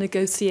was a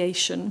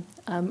negotiation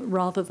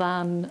rather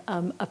than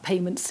a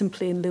payment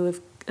simply in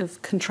lieu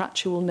of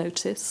contractual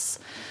notice.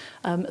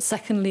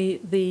 Secondly,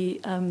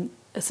 the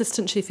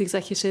Assistant Chief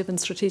Executive and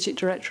Strategic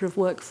Director of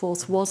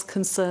Workforce was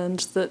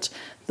concerned that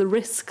the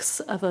risks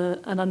of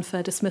an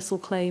unfair dismissal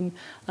claim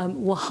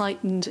were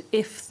heightened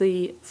if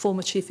the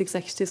former Chief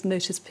Executive's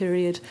notice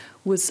period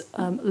was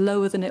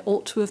lower than it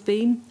ought to have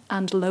been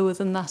and lower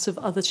than that of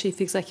other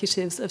Chief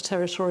Executives of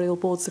territorial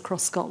boards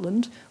across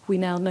Scotland. We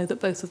now know that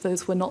both of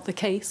those were not the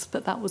case,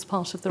 but that was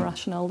part of the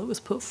rationale that was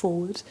put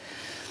forward.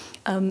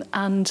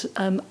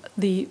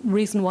 The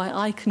reason why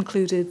I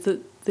concluded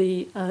that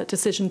the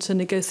decision to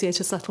negotiate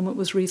a settlement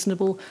was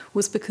reasonable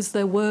was because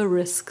there were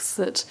risks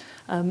that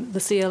the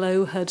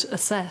CLO had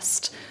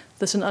assessed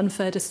that an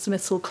unfair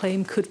dismissal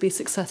claim could be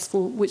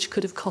successful, which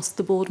could have cost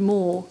the board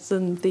more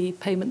than the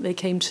payment they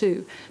came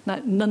to.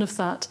 Now, none of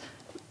that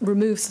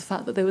removes the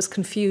fact that there was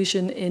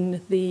confusion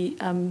in the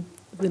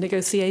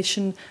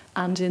negotiation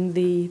and in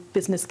the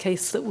business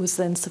case that was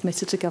then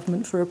submitted to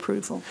government for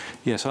approval.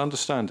 Yes, I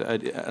understand.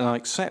 And I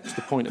accept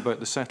the point about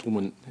the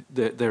settlement.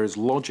 There is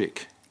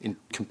logic, in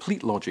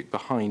complete logic,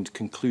 behind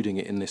concluding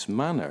it in this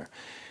manner.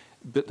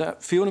 But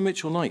that, Fiona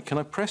Mitchell-Knight, can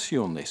I press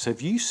you on this?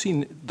 Have you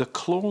seen the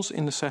clause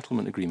in the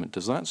settlement agreement?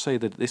 Does that say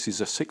that this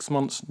is a 6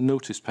 months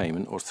notice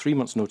payment or 3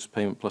 months notice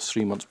payment plus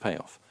 3 months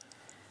payoff?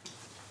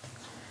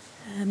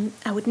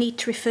 I would need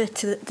to refer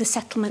to the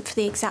settlement for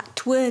the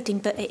exact wording,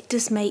 but it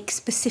does make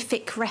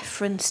specific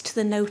reference to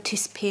the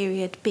notice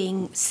period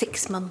being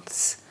 6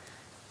 months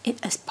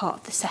as part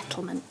of the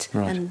settlement.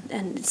 Right.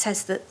 And it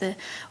says that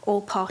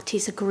all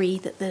parties agree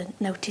that the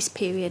notice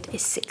period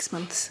is 6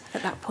 months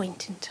at that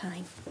point in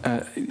time.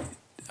 I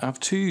have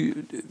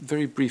two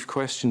very brief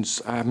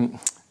questions.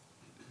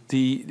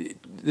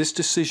 This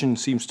decision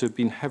seems to have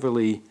been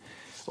heavily,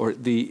 or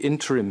the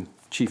interim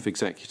Chief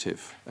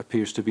Executive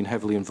appears to have been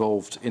heavily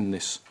involved in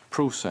this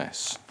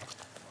process.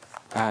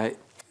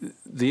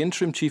 The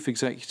interim Chief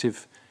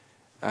Executive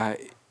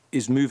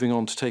is moving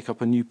on to take up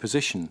a new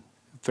position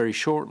very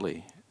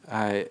shortly.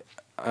 I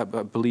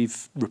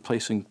believe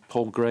replacing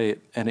Paul Gray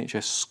at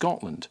NHS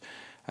Scotland.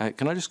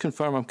 Can I just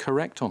confirm I'm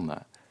correct on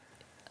that?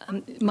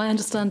 My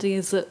understanding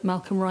is that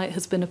Malcolm Wright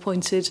has been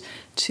appointed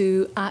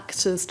to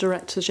act as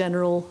Director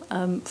General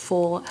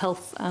for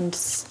Health and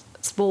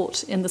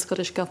Sport in the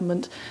Scottish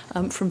Government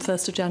from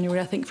 1st of January,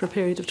 I think, for a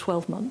period of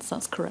 12 months.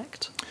 That's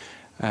correct.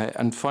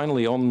 And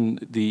finally, on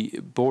the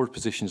board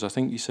positions, I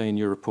think you say in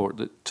your report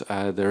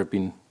that there have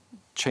been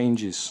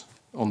changes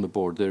on the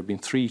board. There have been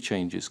 3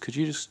 changes. Could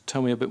you just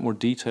tell me a bit more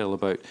detail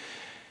about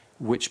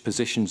which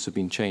positions have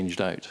been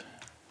changed out,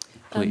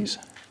 please?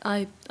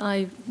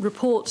 I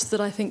report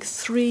that I think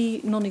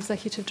 3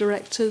 non-executive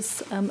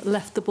directors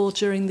left the board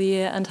during the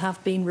year and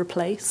have been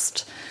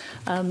replaced.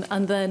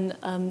 And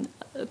then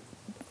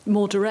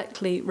more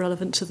directly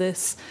relevant to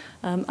this,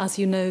 as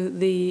you know,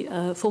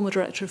 the former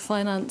Director of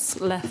Finance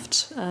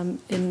left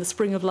in the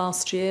spring of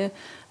last year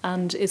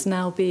and is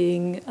now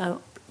being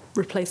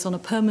replaced on a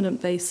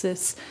permanent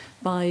basis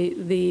by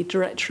the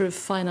Director of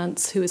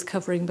Finance, who is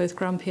covering both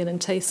Grampian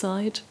and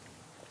Tayside.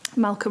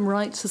 Malcolm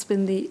Wright has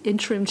been the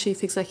interim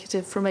Chief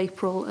Executive from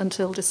April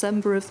until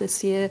December of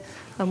this year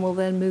and will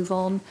then move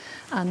on.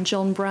 And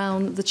John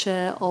Brown, the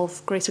Chair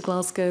of Greater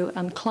Glasgow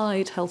and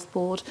Clyde Health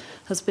Board,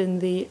 has been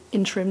the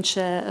interim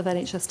Chair of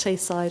NHS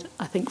Tayside,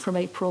 I think from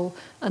April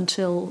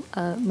until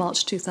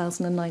March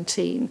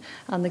 2019.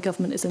 And the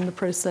government is in the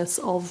process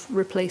of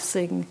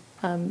replacing,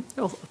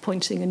 of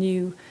appointing a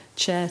new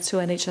Chair to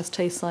NHS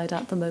Tayside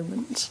at the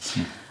moment.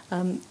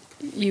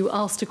 You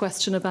asked a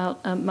question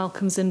about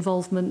Malcolm's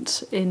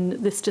involvement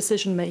in this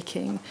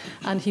decision-making,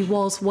 and he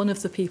was one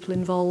of the people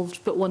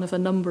involved, but one of a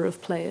number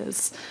of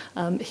players.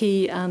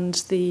 He and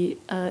the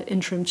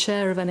interim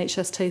chair of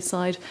NHS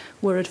Tayside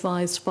were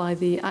advised by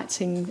the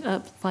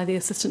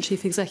Assistant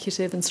Chief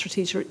Executive and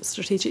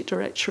Strategic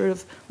Director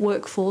of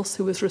Workforce,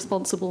 who was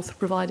responsible for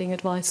providing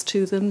advice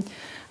to them.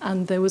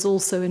 And there was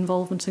also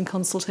involvement and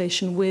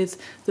consultation with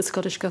the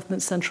Scottish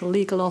Government's Central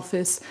Legal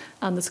Office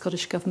and the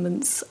Scottish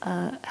Government's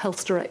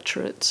Health Directorate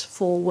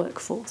for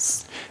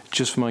Workforce.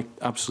 Just for my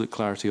absolute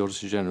clarity,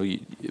 Auditor General,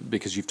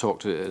 because you've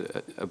talked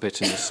a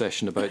bit in this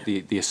session about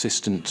the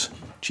Assistant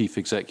Chief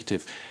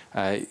Executive,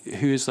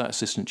 who is that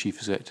Assistant Chief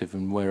Executive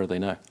and where are they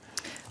now?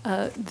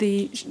 I'll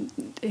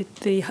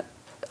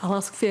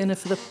ask Fiona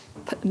for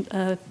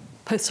the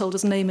post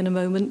holder's name in a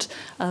moment.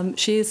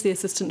 She is the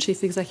Assistant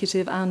Chief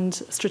Executive and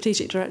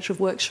Strategic Director of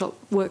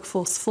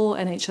Workforce for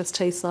NHS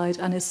Tayside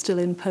and is still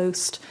in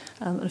post.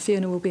 And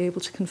Fiona will be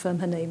able to confirm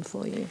her name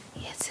for you.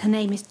 Yes, her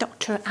name is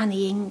Dr.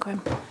 Annie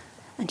Ingram,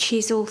 and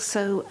she's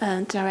also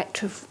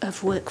Director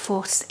of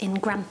Workforce in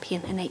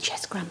Grampian,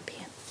 NHS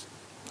Grampian.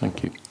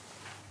 Thank you.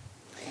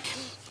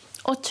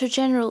 Auditor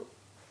General,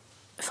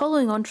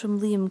 following on from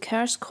Liam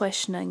Kerr's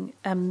questioning,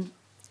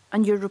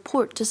 and your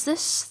report, does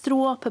this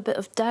throw up a bit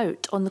of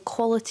doubt on the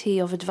quality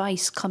of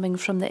advice coming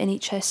from the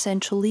NHS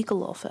Central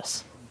Legal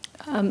Office?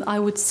 I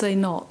would say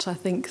not. I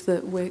think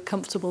that we're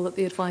comfortable that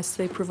the advice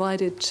they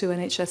provided to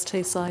NHS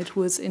Tayside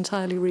was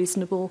entirely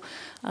reasonable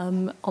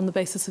on the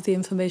basis of the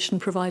information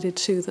provided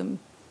to them.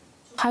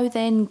 How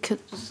then could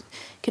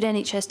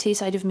NHS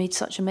Tayside have made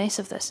such a mess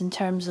of this in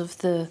terms of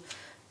the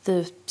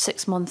the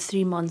 6-month,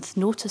 3-month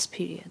notice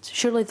period.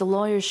 Surely the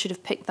lawyers should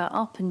have picked that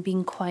up and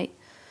been quite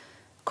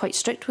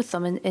strict with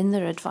them in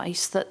their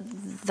advice that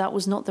that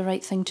was not the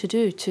right thing to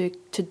do, to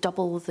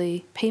double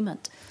the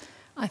payment.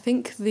 I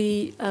think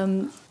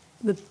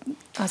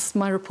as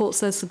my report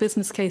says, the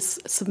business case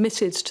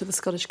submitted to the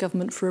Scottish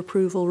Government for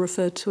approval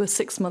referred to a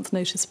 6-month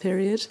notice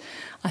period.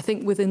 I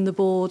think within the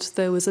board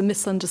there was a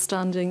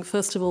misunderstanding,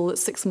 first of all, that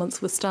 6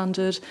 months was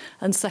standard,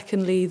 and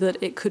secondly, that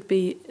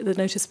the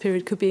notice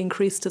period could be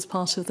increased as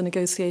part of the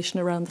negotiation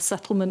around the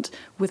settlement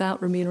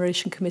without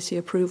Remuneration Committee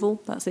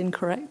approval. That's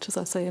incorrect, as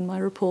I say in my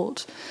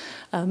report.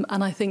 And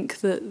I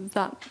think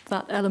that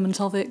element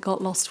of it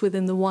got lost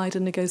within the wider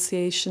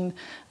negotiation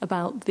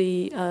about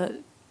the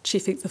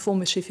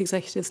former chief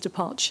executive's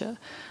departure.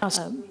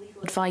 The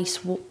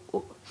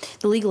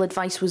legal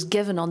advice was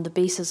given on the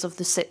basis of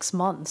the 6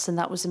 months, and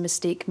that was a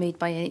mistake made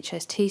by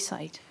NHS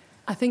Tayside.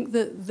 I think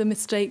that the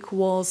mistake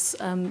was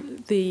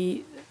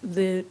the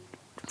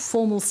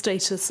formal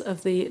status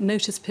of the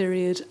notice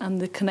period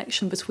and the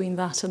connection between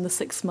that and the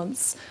 6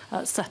 months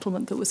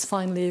settlement that was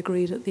finally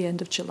agreed at the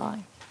end of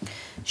July.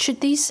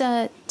 Should these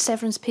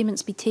severance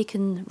payments be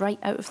taken right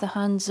out of the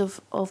hands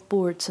of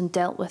boards and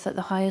dealt with at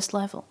the highest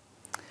level?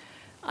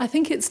 I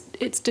think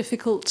it's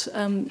difficult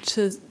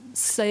to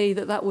say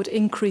that would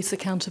increase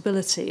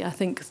accountability. I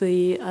think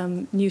the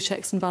new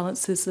checks and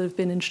balances that have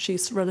been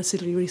introduced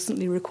relatively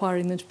recently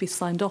requiring them to be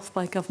signed off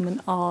by government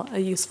are a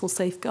useful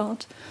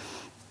safeguard.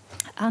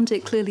 And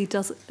it clearly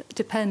does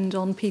depend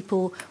on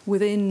people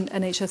within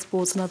NHS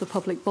boards and other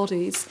public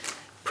bodies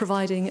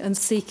providing and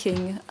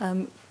seeking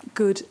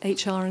good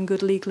HR and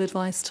good legal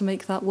advice to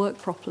make that work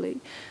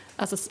properly.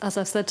 As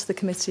I've said to the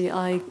committee,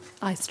 I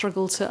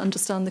struggle to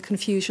understand the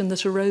confusion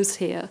that arose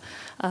here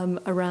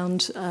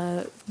around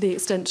the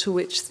extent to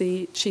which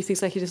the chief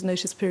executive's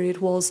notice period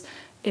was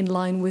in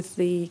line with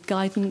the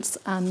guidance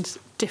and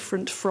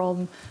different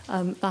from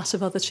that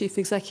of other chief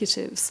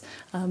executives.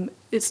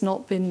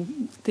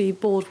 The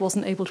board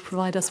wasn't able to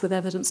provide us with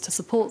evidence to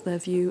support their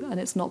view, and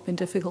it's not been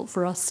difficult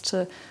for us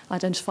to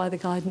identify the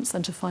guidance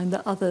and to find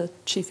that other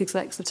chief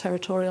execs of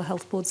territorial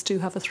health boards do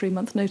have a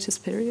 3-month notice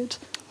period.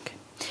 Okay.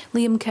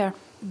 Liam Kerr.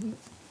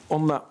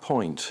 On that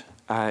point,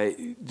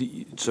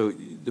 so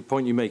the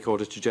point you make,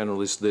 Auditor General,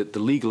 is that the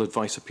legal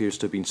advice appears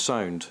to have been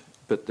sound,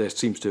 but there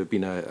seems to have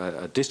been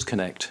a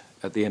disconnect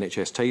at the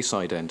NHS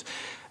Tayside end.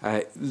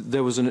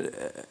 There was an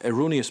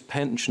erroneous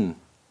pension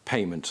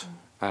payment,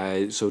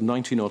 so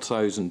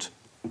 19,000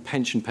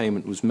 pension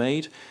payment was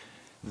made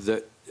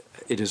that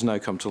it has now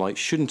come to light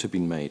shouldn't have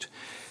been made.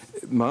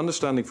 My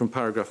understanding from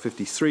paragraph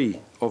 53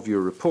 of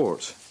your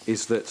report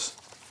is that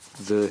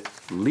the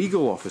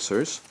legal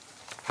officers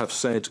have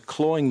said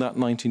clawing that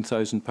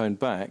 £19,000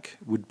 back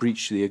would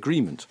breach the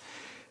agreement.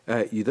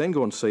 You then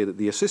go on to say that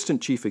the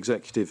Assistant Chief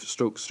Executive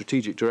stroke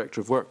Strategic Director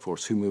of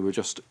Workforce, whom we were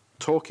just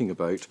talking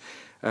about,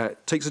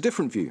 takes a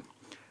different view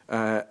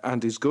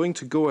and is going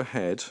to go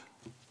ahead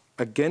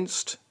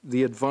against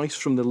the advice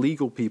from the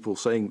legal people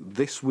saying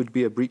this would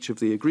be a breach of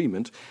the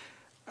agreement,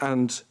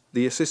 and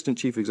the Assistant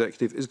Chief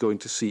Executive is going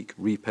to seek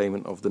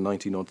repayment of the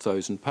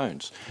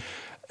 £90,000.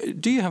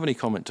 Do you have any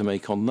comment to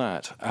make on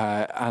that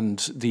and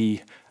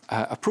the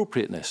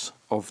appropriateness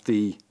of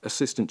the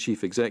Assistant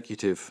Chief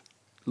Executive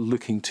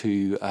looking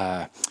to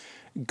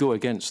go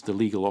against the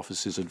legal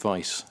office's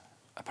advice,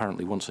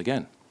 apparently once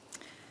again?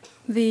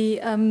 The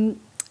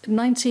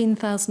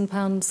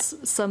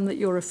 £19,000 sum that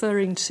you're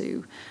referring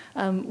to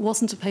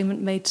wasn't a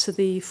payment made to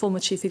the former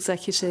chief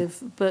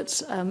executive,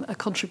 but a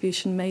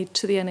contribution made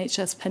to the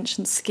NHS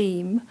pension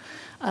scheme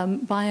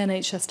by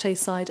NHS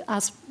Tayside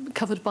as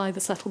covered by the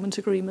settlement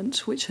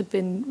agreement which had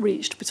been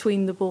reached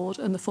between the board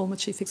and the former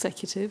chief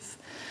executive.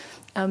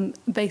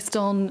 Based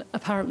on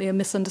apparently a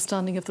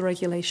misunderstanding of the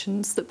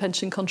regulations that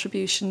pension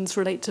contributions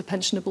relate to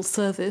pensionable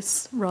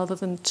service rather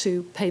than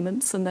to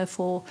payments, and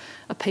therefore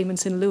a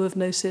payment in lieu of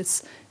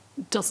notice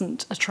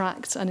doesn't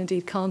attract and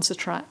indeed can't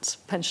attract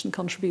pension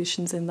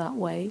contributions in that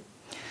way.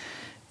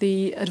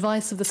 The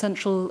advice of the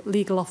Central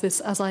Legal Office,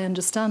 as I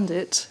understand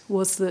it,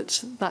 was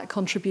that that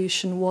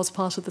contribution was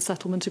part of the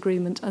settlement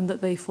agreement and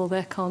that therefore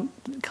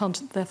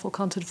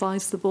can't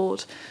advise the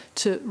board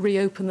to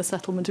reopen the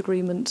settlement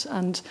agreement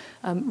and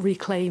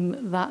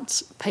reclaim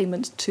that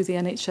payment to the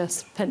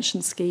NHS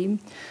pension scheme.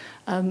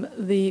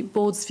 The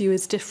board's view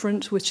is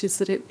different, which is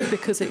that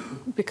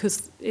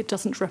because it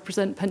doesn't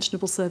represent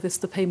pensionable service,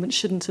 the payment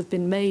shouldn't have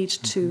been made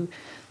to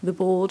the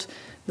board.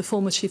 The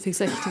former chief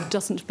executive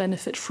doesn't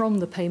benefit from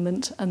the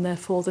payment, and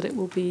therefore that it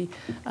will be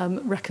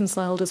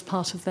reconciled as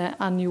part of their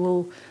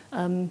annual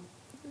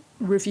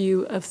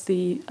review of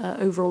the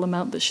overall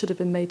amount that should have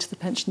been made to the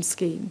pension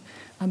scheme.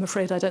 I'm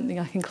afraid I don't think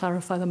I can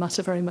clarify the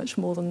matter very much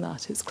more than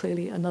that. It's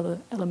clearly another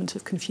element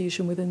of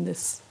confusion within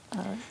this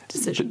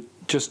decision.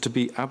 But just to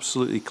be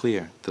absolutely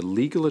clear, the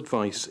legal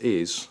advice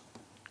is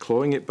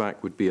clawing it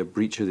back would be a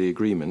breach of the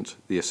agreement.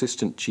 The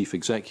Assistant Chief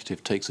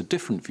Executive takes a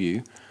different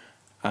view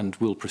and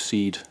will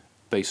proceed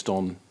based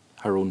on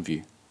her own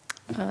view.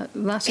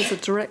 That is a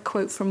direct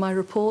quote from my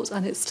report,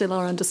 and it's still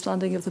our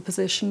understanding of the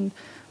position.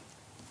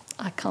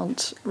 I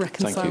can't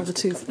reconcile the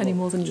two any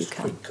more than you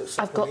can.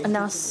 I've got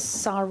Anas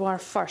Sarwar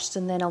first,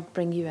 and then I'll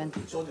bring you in.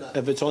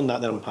 If it's on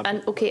that, then I'm happy.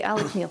 And OK,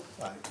 Alec Neil.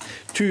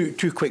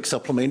 Two quick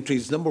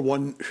supplementaries. Number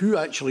one, who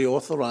actually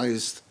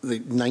authorised the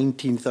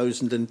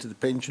 19,000 into the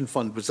pension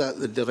fund? Was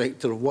that the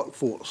Director of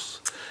Workforce?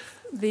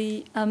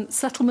 The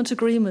settlement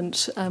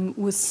agreement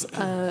was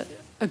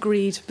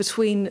agreed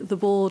between the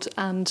board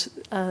and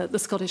the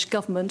Scottish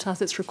Government,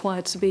 as it's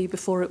required to be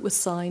before it was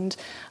signed.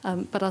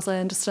 But as I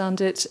understand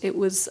it, it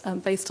was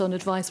based on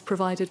advice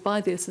provided by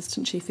the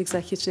Assistant Chief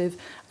Executive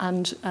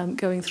and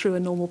going through a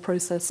normal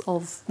process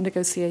of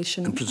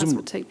negotiation as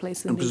would take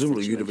place in these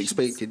presumably situations. you'd have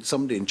expected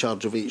somebody in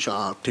charge of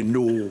HR to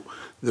know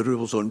the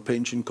rules on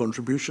pension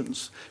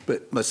contributions.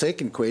 But my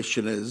second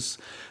question is,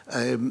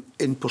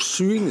 in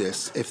pursuing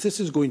this, if this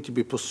is going to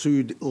be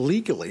pursued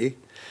legally,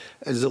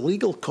 is the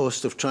legal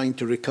cost of trying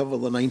to recover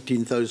the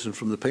 19,000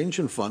 from the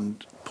pension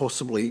fund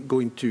possibly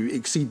going to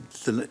exceed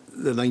the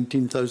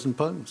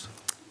 £19,000?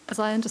 As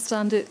I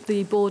understand it,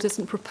 the board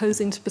isn't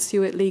proposing to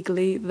pursue it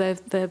legally.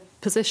 Their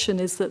position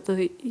is that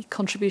the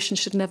contribution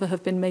should never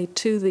have been made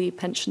to the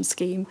pension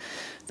scheme,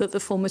 that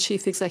the former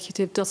chief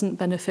executive doesn't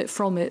benefit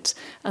from it,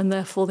 and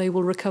therefore they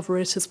will recover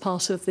it as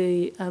part of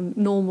the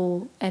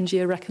normal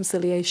end-year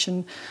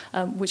reconciliation,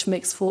 which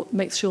makes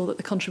sure that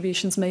the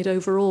contributions made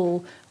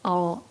overall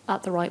are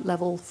at the right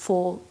level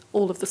for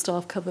all of the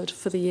staff covered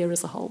for the year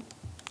as a whole.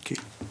 Okay.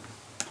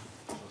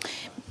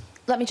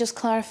 Let me just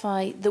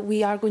clarify that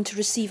we are going to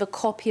receive a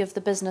copy of the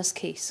business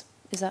case.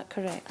 Is that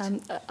correct?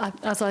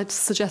 As I'd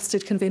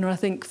suggested, Convener, I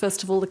think,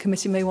 first of all, the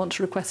committee may want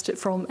to request it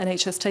from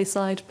NHS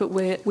Tayside, but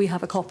we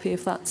have a copy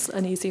if that's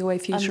an easier way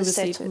for you to receive it.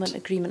 And the settlement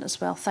agreement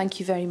as well. Thank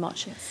you very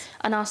much. Yes.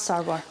 Anas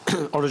Sarwar.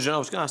 Originally, I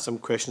was going to ask some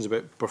questions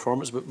about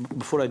performance, but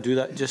before I do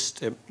that,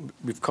 just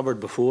we've covered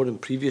before in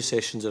previous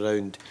sessions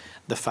around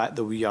the fact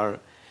that we are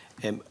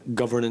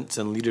governance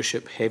and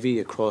leadership heavy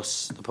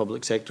across the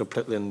public sector,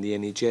 particularly in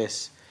the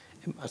NHS.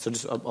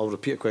 So I'll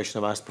repeat a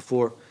question I've asked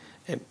before.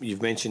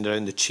 You've mentioned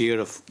around the chair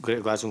of Greater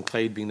Glasgow and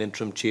Clyde being the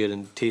interim chair,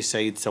 in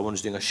Tayside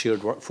someone's doing a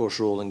shared workforce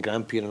role in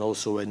Grampian, and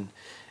also in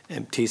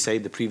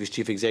Tayside the previous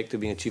chief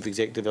executive being a chief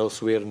executive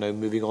elsewhere and now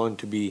moving on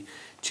to be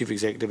chief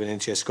executive in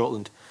NHS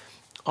Scotland.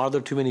 Are there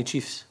too many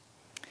chiefs?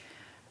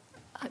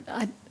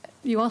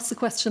 You asked the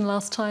question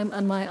last time,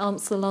 and my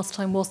answer last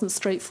time wasn't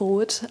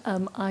straightforward.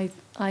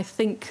 I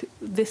think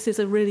this is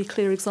a really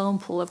clear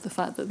example of the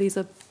fact that these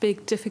are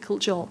big,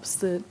 difficult jobs.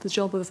 The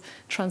job of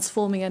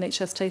transforming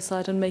NHS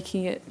Tayside and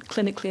making it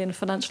clinically and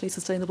financially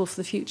sustainable for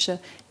the future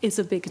is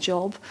a big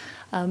job.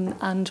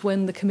 And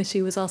when the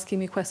committee was asking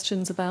me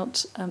questions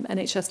about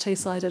NHS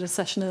Tayside at a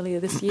session earlier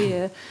this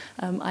year,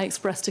 I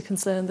expressed a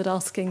concern that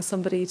asking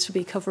somebody to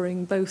be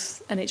covering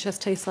both NHS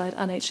Tayside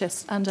and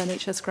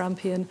NHS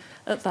Grampian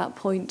at that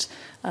point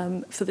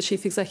for the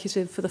Chief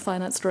Executive, for the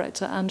Finance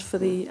Director and for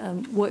the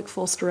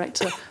Workforce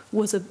Director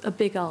was a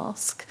big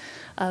ask.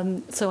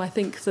 So I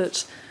think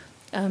that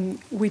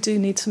we do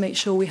need to make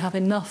sure we have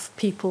enough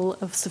people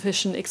of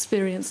sufficient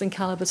experience and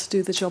calibre to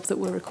do the job that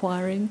we're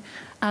requiring.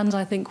 And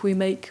I think we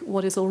make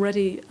what is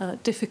already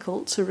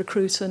difficult to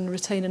recruit and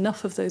retain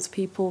enough of those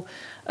people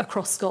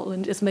across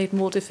Scotland is made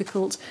more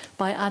difficult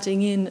by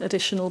adding in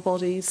additional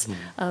bodies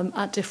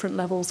at different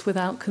levels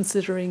without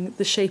considering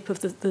the shape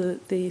of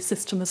the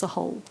system as a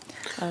whole.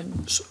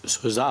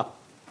 So is that a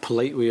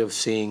polite way of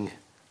saying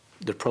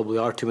there probably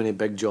are too many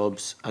big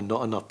jobs and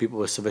not enough people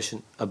with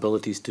sufficient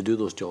abilities to do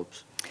those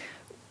jobs?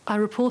 I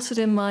reported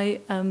in my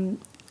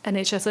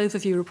NHS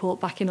overview report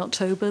back in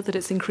October that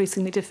it's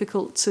increasingly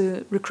difficult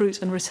to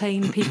recruit and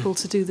retain people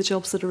to do the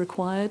jobs that are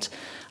required.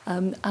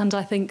 And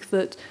I think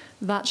that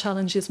that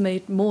challenge is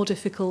made more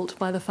difficult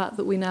by the fact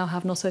that we now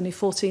have not only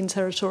 14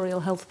 territorial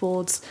health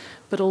boards,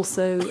 but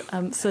also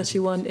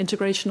 31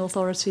 integration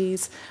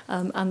authorities,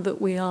 and that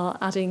we are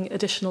adding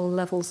additional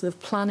levels of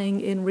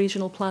planning in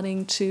regional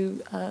planning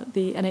to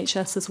the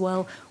NHS as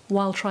well,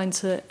 while trying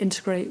to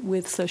integrate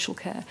with social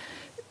care.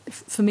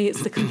 For me,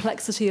 it's the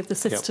complexity of the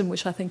system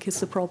which I think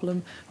is the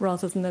problem,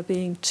 rather than there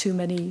being too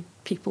many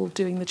people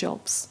doing the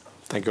jobs.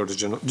 Thank you, Auditor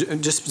General.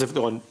 Just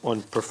specifically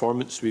on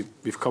performance,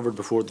 we've covered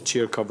before, the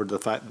Chair covered the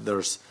fact that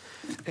there's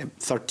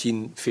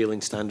 13 failing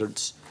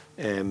standards.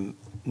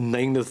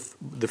 9 of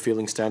the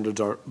failing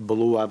standards are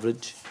below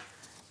average,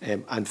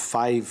 and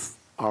 5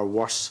 are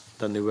worse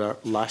than they were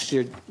last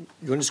year.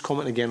 You want to just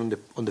comment again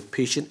on the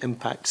patient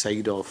impact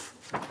side of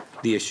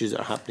the issues that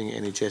are happening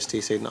at NHS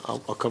Tayside, and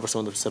I'll cover some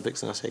of the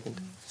specifics in a second.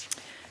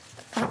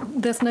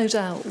 There's no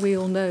doubt, we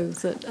all know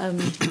that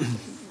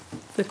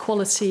the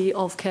quality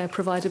of care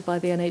provided by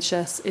the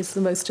NHS is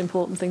the most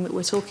important thing that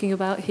we're talking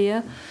about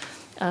here.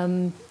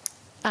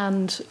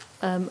 And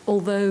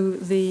although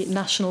the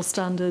national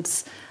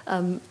standards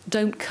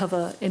don't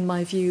cover, in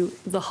my view,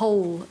 the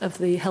whole of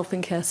the health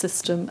and care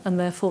system, and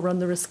therefore run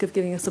the risk of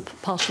giving us a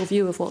partial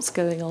view of what's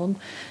going on,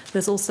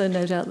 there's also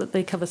no doubt that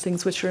they cover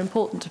things which are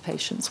important to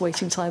patients: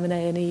 waiting time in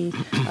A&E,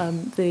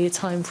 the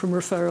time from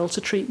referral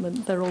to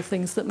treatment. They're all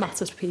things that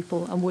matter to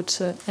people and would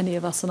to any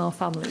of us and our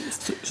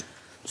families.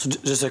 So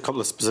just a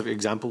couple of specific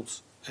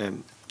examples.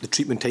 The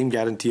treatment time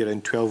guarantee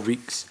around 12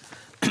 weeks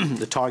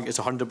the target is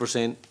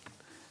 100%.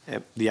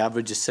 The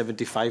average is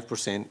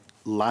 75%.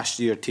 Last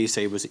year,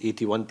 Tayside was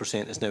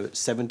 81%. It's now at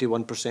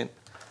 71%.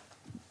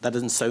 That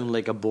doesn't sound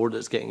like a board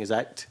that's getting its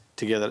act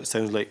together. It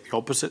sounds like the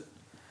opposite.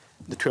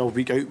 The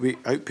 12-week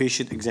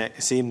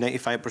outpatient, same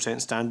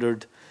 95%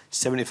 standard,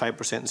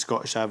 75%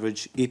 Scottish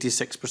average,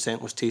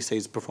 86% was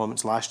Tayside's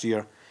performance last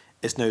year.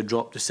 It's now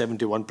dropped to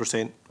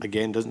 71%.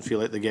 Again, doesn't feel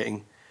like they're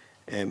getting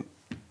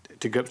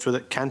to grips with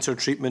it. Cancer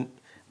treatment,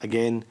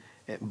 again,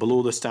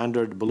 below the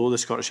standard, below the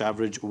Scottish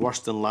average, worse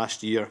than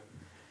last year.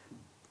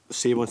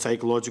 Same on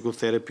psychological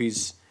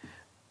therapies.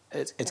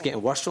 It's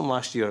getting worse from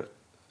last year.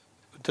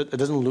 It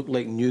doesn't look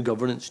like new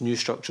governance, new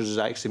structures is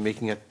actually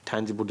making a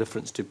tangible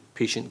difference to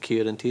patient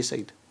care in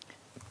Tayside.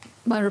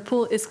 My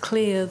report is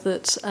clear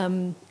that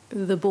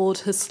the board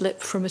has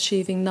slipped from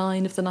achieving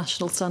 9 of the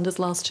national standards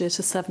last year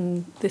to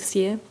 7 this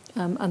year.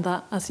 And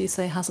that, as you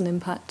say, has an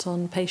impact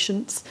on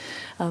patients.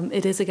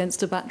 It is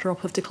against a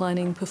backdrop of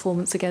declining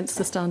performance against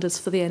the standards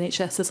for the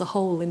NHS as a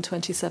whole in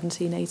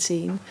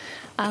 2017-18.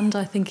 And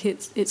I think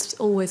it's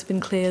always been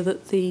clear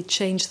that the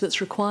change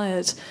that's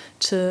required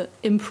to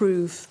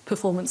improve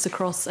performance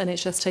across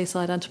NHS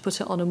Tayside and to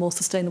put it on a more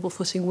sustainable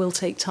footing will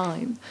take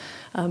time.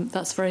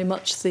 That's very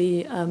much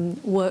the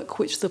work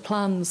which the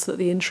plans that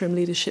the interim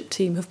leadership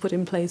team have put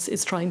in place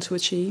is trying to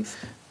achieve.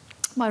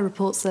 My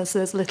report says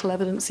there's little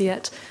evidence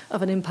yet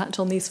of an impact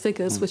on these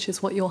figures, which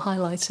is what you're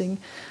highlighting.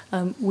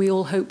 We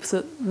all hope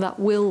that that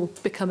will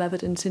become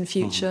evident in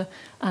future,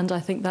 and I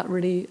think that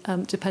really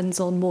depends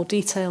on more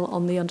detail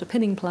on the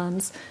underpinning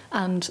plans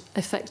and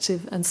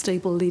effective and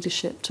stable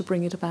leadership to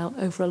bring it about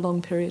over a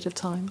long period of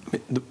time.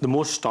 The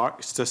most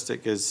stark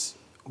statistic is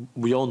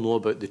we all know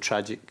about the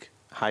tragic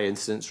high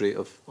incidence rate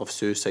of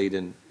suicide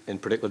in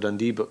particular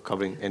Dundee, but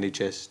covering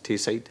NHS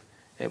Tayside.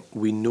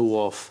 We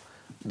know of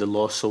the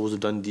Lost Souls of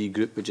Dundee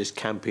group, which is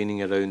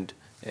campaigning around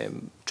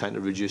trying to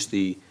reduce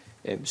the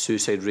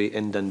suicide rate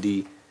in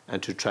Dundee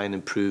and to try and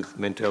improve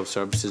mental health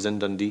services in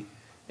Dundee.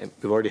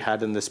 We've already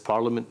had in this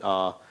Parliament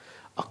a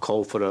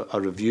call for a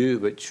review,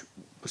 which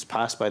was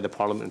passed by the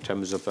Parliament in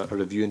terms of a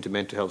review into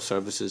mental health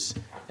services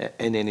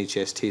in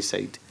NHS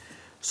Tayside.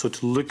 So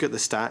to look at the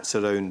stats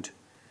around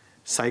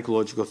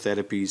psychological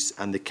therapies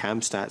and the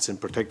CAM stats in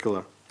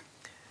particular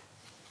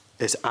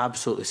is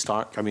absolutely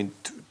stark. I mean,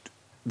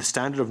 the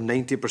standard of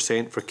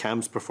 90% for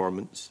CAM's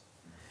performance,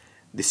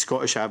 the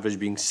Scottish average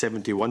being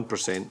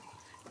 71%,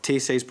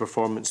 Tayside's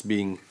performance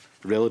being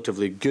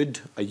relatively good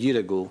a year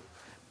ago,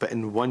 but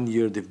in 1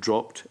 year they've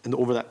dropped. And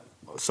over that,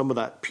 some of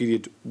that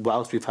period,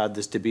 whilst we've had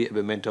this debate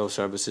about mental health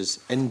services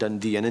in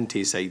Dundee and in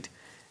Tayside,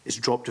 it's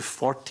dropped to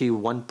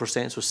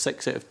 41%. So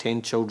 6 out of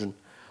 10 children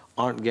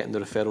aren't getting the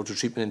referral to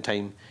treatment in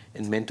time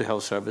in mental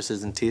health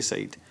services in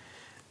Tayside.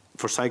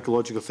 For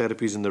psychological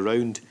therapies in the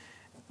round,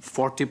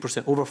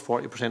 40%, over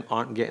 40%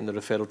 aren't getting the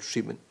referral to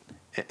treatment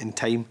in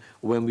time,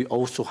 when we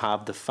also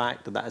have the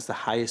fact that that is the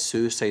highest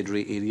suicide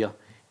rate area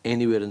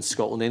anywhere in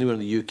Scotland, anywhere in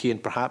the UK,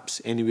 and perhaps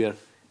anywhere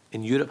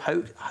in Europe.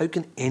 How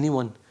can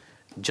anyone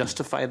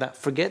justify that?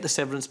 Forget the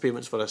severance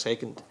payments for a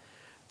second.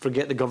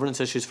 Forget the governance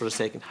issues for a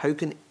second. How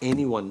can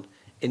anyone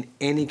in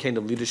any kind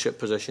of leadership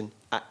position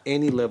at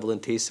any level in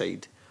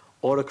Tayside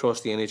or across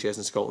the NHS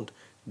in Scotland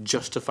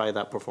justify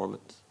that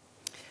performance?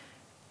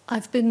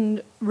 I've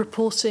been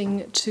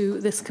reporting to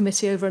this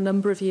committee over a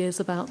number of years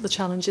about the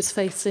challenges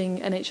facing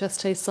NHS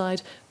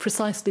Tayside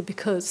precisely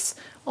because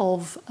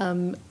of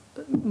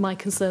my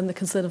concern, the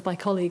concern of my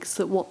colleagues,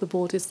 that what the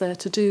board is there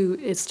to do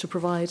is to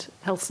provide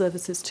health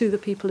services to the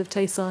people of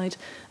Tayside,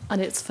 and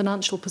its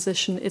financial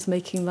position is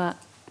making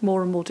that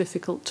more and more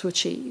difficult to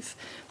achieve.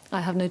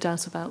 I have no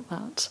doubt about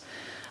that.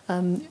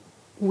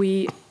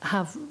 We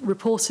have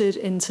reported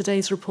in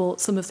today's report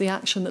some of the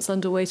action that's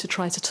underway to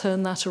try to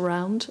turn that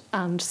around,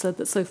 and said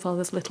that so far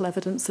there's little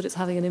evidence that it's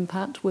having an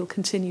impact. We'll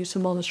continue to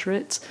monitor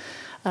it.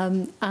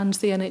 And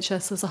the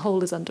NHS as a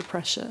whole is under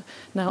pressure.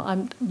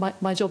 Now,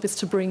 my job is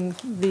to bring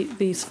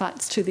these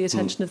facts to the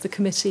attention of the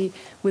committee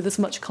with as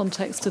much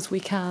context as we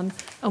can,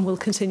 and we'll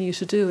continue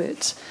to do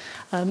it.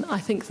 I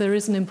think there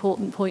is an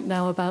important point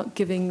now about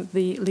giving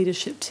the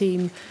leadership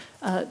team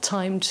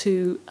time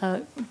to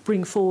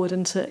bring forward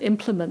and to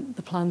implement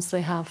the plans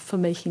they have for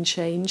making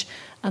change,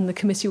 and the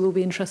committee will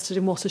be interested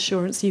in what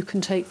assurance you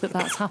can take that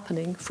that's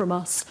happening from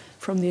us,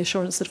 from the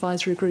Assurance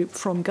Advisory Group,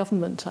 from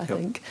government, I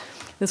think.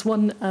 There's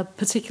one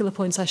particular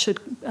point I should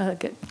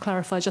get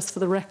clarified just for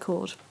the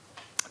record.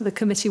 The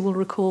committee will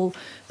recall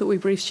that we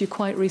briefed you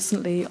quite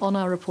recently on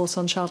our report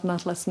on child and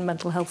adolescent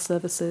mental health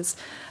services.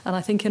 And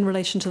I think in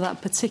relation to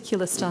that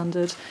particular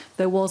standard,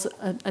 there was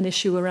an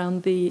issue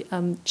around the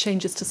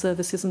changes to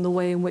services and the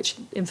way in which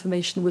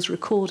information was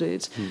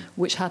recorded,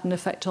 which had an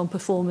effect on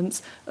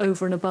performance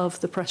over and above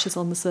the pressures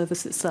on the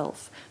service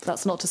itself.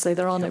 That's not to say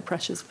there are no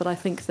pressures, but I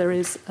think there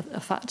is a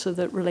factor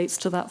that relates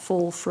to that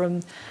fall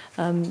from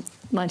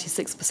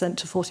 96%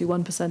 to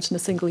 41% in a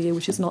single year,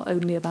 which is not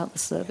only about the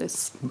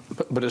service.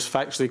 But it's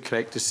factually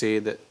correct to say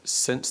that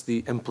since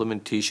the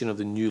implementation of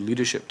the new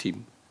leadership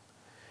team,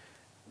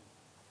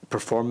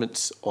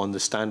 performance on the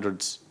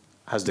standards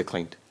has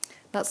declined.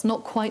 That's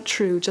not quite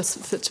true.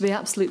 To be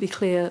absolutely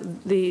clear,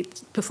 the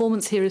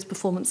performance here is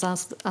performance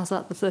as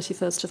at the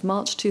 31st of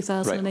March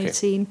 2018,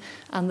 right, okay.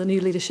 And the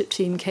new leadership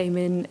team came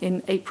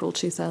in April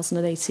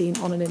 2018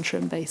 on an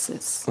interim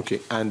basis. Okay,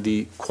 and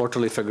the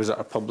quarterly figures that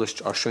are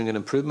published are showing an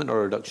improvement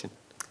or a reduction?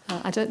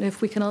 I don't know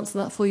if we can answer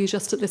that for you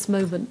just at this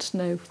moment.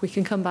 No, we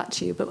can come back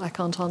to you, but I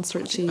can't answer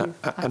it to you.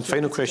 And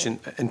final question,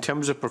 in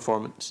terms of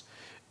performance,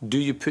 do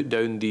you put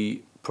down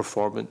the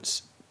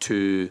performance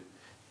to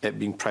it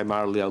being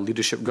primarily a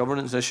leadership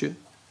governance issue,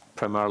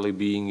 primarily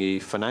being a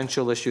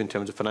financial issue in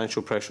terms of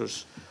financial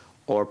pressures,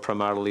 or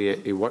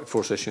primarily a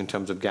workforce issue in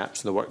terms of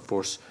gaps in the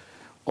workforce,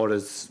 or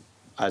as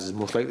is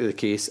most likely the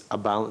case, a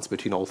balance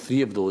between all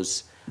three of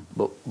those?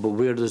 But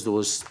where does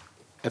those,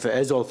 if it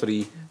is all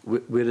three,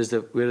 where is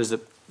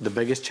the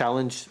biggest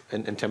challenge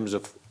in terms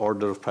of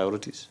order of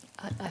priorities?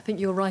 I think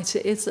you're right.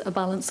 It is a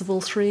balance of all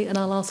three, and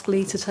I'll ask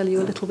Lee to tell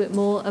you a little bit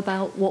more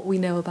about what we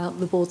know about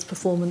the board's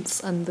performance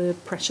and the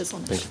pressures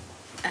on it.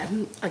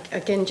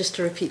 Again, just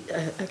to repeat,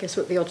 I guess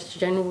what the Auditor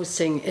General was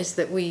saying is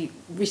that we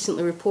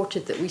recently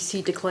reported that we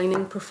see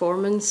declining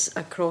performance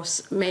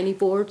across many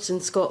boards in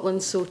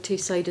Scotland, so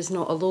Tayside is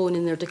not alone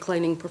in their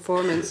declining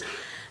performance.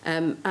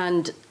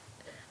 And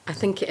I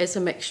think it is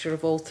a mixture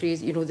of all three,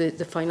 you know,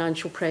 the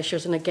financial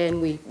pressures, and again,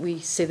 we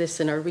say this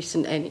in our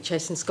recent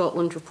NHS in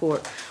Scotland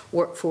report,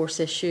 workforce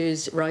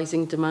issues,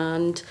 rising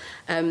demand.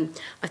 I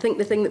think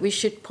the thing that we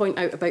should point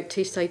out about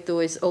Tayside, though,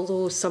 is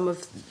although some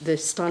of the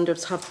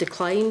standards have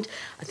declined,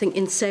 I think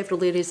in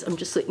several areas, I'm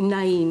just like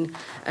 9,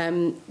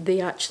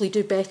 they actually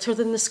do better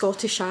than the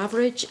Scottish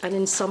average, and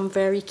in some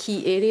very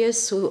key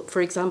areas. So,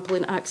 for example,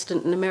 in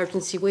accident and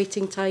emergency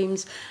waiting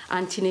times,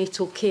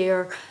 antenatal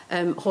care,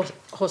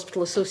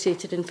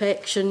 hospital-associated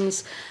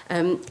infections,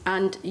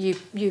 and you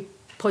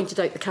pointed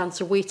out the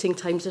cancer waiting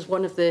times as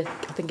one of the,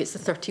 I think it's the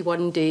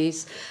 31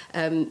 days,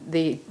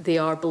 they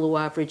are below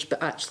average,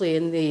 but actually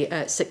in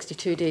the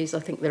 62 days,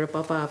 I think they're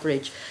above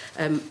average,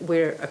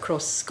 where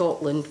across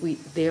Scotland,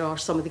 there are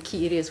some of the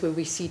key areas where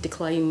we see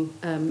decline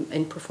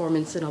in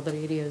performance in other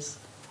areas.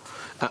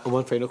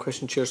 One final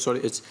question, Chair,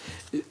 sorry.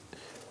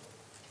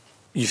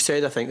 You've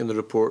said, I think, in the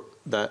report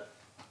that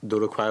they'll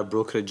require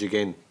brokerage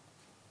again.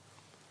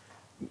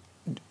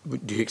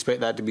 Do you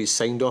expect that to be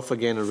signed off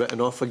again and written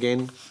off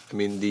again? I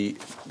mean, the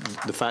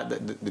fact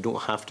that they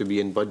don't have to be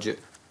in budget,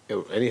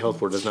 any health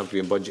board doesn't have to be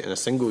in budget in a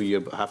single year,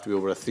 but have to be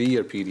over a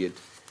 3-year period,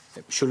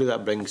 surely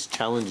that brings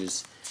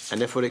challenges.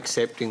 And if we're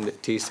accepting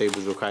that Tayside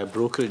will require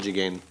brokerage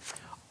again,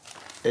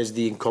 is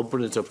the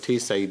incompetence of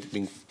Tayside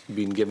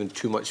being given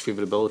too much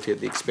favourability at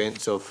the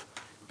expense of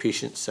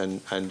patients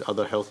and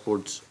other health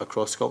boards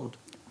across Scotland?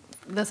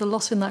 There's a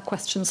lot in that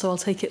question, so I'll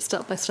take it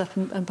step by step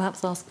and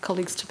perhaps ask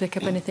colleagues to pick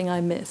up anything I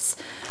miss.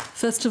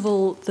 First of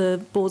all, the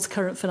board's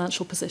current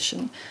financial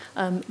position.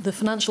 The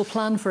financial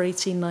plan for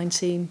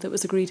 18-19 that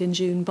was agreed in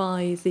June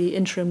by the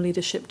interim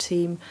leadership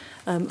team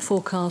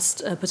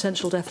forecast a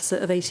potential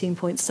deficit of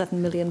 £18.7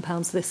 million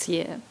this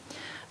year,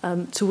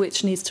 to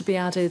which needs to be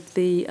added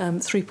the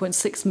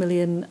 £3.6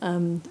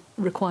 million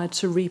required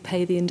to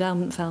repay the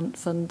endowment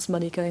fund's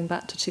money going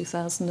back to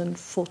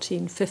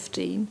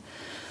 2014-15.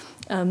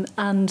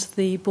 And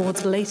the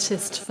board's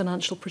latest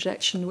financial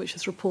projection, which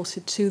was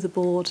reported to the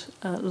board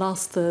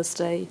last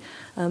Thursday,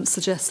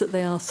 suggests that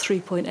they are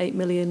 £3.8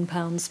 million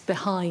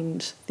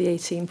behind the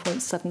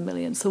 £18.7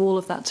 million. So all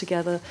of that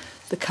together,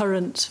 the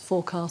current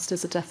forecast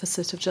is a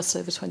deficit of just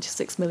over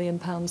 £26 million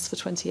for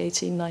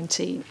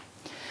 2018-19.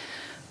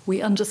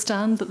 We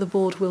understand that the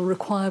board will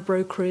require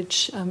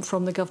brokerage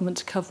from the government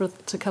to cover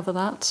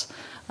that.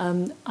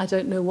 I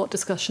don't know what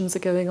discussions are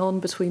going on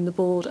between the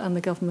board and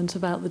the government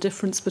about the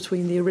difference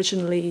between the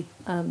originally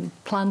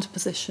planned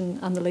position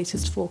and the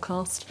latest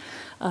forecast,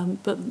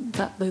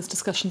 but those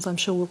discussions, I'm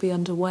sure, will be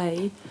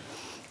underway.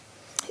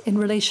 In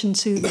relation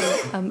to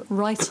the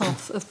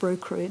write-off of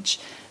brokerage,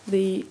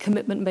 the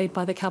commitment made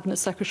by the Cabinet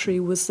Secretary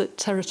was that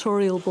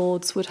territorial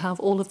boards would have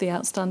all of the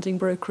outstanding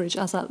brokerage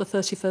as at the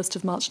 31st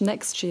of March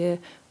next year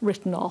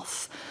written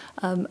off.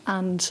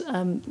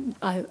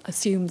 I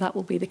assume that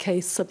will be the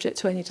case subject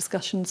to any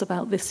discussions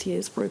about this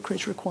year's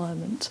brokerage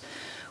requirement.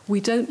 We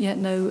don't yet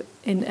know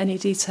in any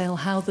detail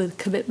how the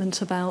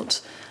commitment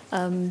about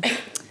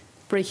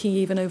breaking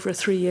even over a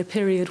 3-year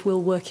period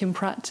will work in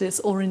practice,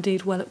 or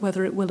indeed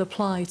whether it will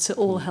apply to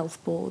all health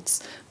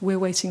boards. We're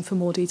waiting for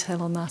more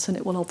detail on that, and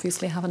it will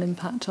obviously have an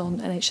impact on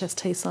NHS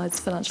Tayside's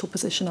financial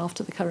position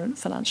after the current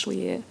financial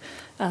year,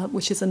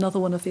 which is another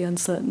one of the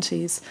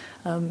uncertainties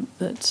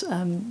that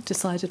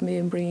decided me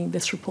in bringing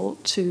this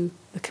report to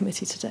the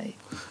committee today.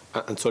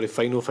 And sorry,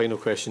 final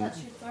question.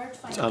 That's your third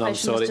final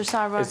question, Mr.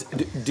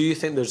 Sarwar. Do you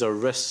think there's a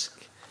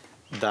risk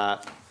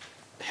that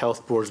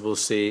health boards will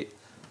say,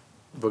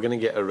 we're going to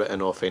get it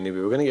written off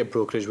anyway, we're going to get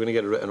brokerage, we're going to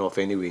get it written off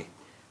anyway,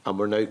 and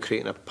we're now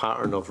creating a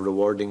pattern of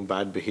rewarding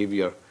bad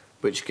behaviour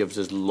which gives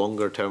us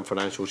longer term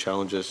financial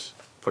challenges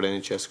for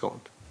NHS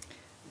Scotland?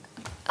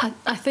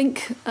 I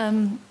think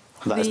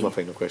That is my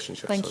final question,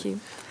 Chair. Thank you.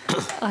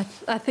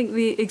 I think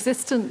the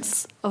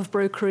existence of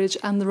brokerage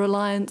and the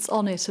reliance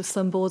on it of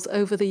some boards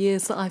over the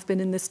years that I've been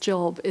in this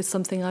job is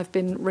something I've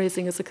been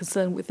raising as a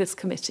concern with this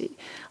committee.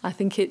 I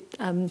think it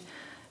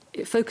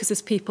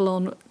focuses people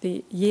on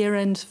the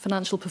year-end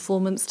financial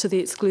performance to the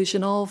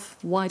exclusion of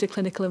wider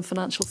clinical and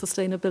financial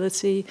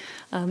sustainability,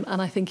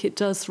 and I think it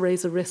does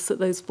raise a risk that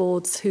those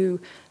boards who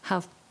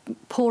have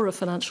poorer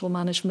financial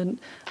management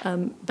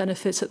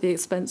benefit at the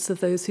expense of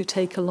those who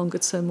take a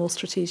longer-term, more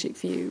strategic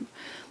view.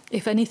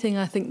 If anything,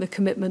 I think the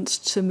commitment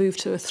to move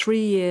to a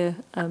 3-year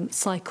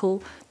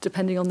cycle,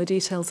 depending on the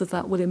details of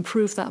that, will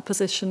improve that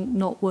position,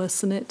 not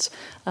worsen it.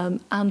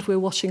 And we're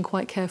watching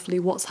quite carefully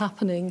what's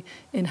happening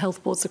in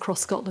health boards across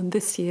Scotland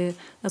this year,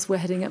 as we're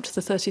heading up to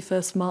the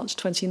 31st March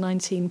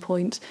 2019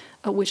 point,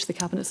 at which the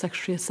Cabinet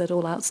Secretary has said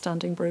all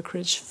outstanding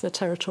brokerage for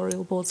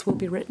territorial boards will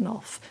be written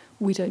off.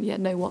 We don't yet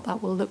know what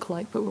that will look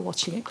like, but we're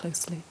watching it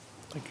closely.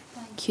 Thank you.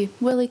 Thank you.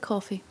 Willie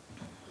Coffey.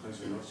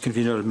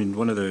 Convener, I mean,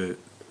 one of the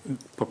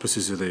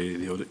purposes of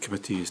the Audit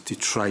Committee is to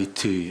try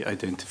to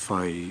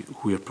identify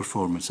where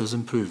performance is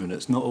improving.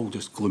 It's not all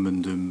just gloom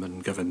and doom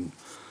and giving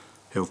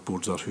health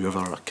boards or whoever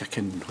a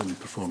kicking when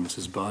performance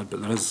is bad, but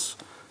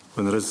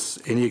when there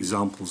is any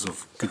examples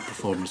of good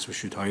performance, we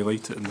should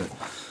highlight it. And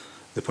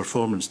the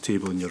performance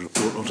table in your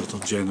report,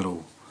 Auditor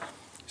General,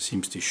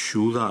 seems to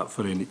show that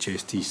for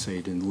NHST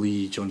side. And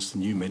Lee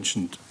Johnston, you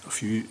mentioned a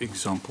few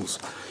examples.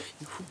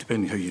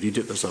 Depending how you read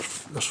it, there's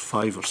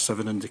 5 or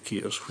 7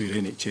 indicators where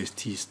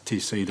NHST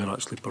side are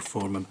actually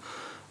performing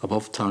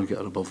above target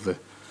or above the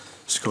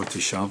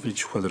Scottish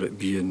average, whether it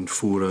be in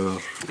 4-hour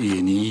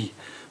A&E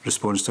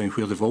response time,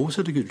 where they've always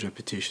had a good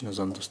reputation, as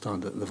I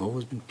understand it. They've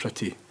always been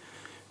pretty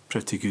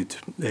good,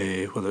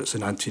 whether it's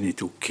in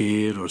antenatal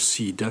care or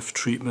C. diff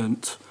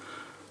treatment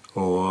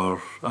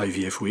or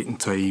IVF waiting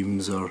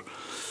times or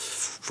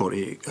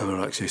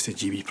 48-hour access to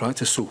GB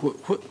practice. So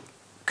what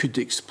could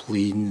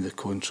explain the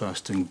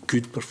contrast in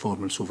good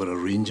performance over a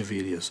range of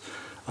areas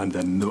and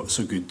then not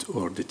so good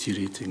or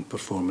deteriorating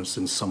performance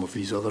in some of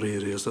these other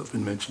areas that have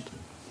been mentioned?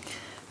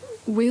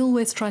 We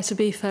always try to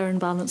be fair and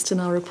balanced in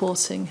our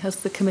reporting, as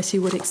the committee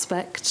would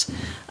expect.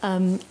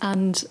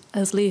 And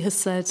as Lee has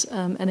said,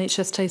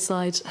 NHS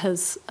Tayside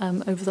has,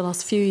 over the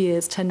last few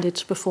years, tended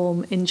to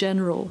perform in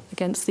general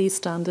against these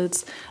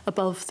standards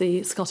above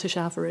the Scottish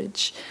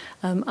average.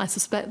 I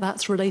suspect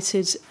that's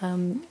related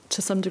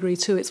to some degree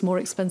to its more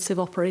expensive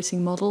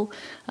operating model.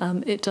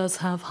 It does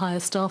have higher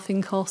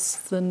staffing costs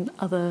than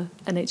other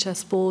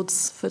NHS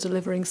boards for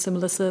delivering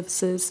similar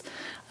services.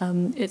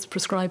 Its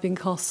prescribing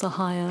costs are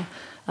higher.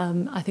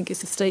 I think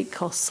its estate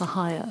costs are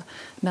higher.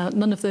 Now,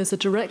 none of those are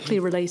directly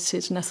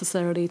related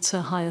necessarily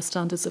to higher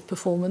standards of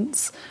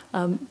performance,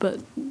 but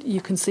you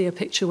can see a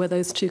picture where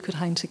those two could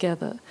hang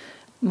together.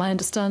 My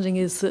understanding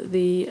is that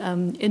the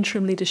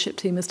interim leadership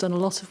team has done a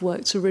lot of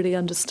work to really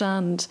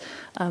understand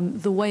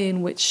the way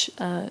in which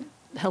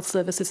health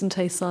services in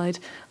Tayside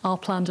are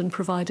planned and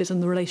provided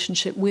and the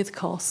relationship with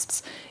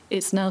costs.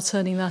 It's now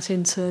turning that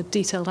into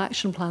detailed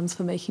action plans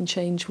for making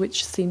change,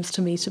 which seems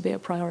to me to be a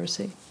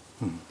priority.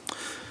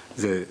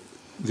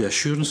 The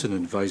assurance and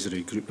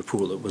advisory group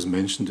report that was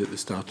mentioned at the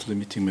start of the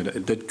meeting,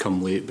 it did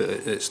come late, but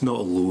it's not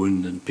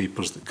alone in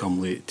papers that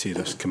come late to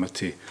this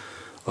committee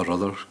or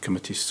other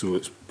committees, so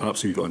it's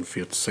perhaps a wee bit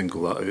unfair to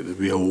single that out, that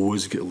we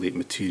always get late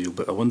material.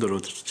 But I wonder,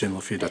 Auditor General,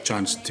 if you had a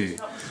chance to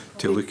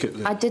look at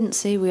the... I didn't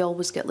say we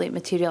always get late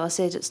material. I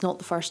said it's not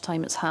the first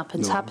time it's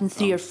happened. It's happened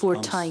 3 or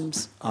 4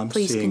 times.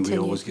 Please saying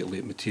continue. We always get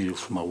late material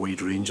from a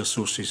wide range of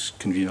sources,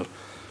 Convener.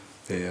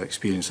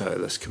 Experience that at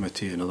this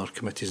committee and other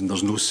committees, and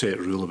there's no set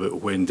rule about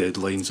when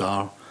deadlines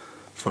are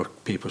for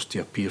papers to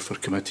appear for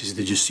committees.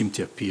 They just seem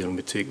to appear and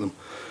we take them,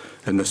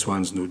 and this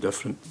one's no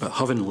different. But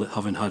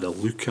having had a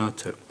look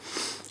at it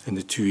in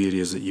the 2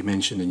 areas that you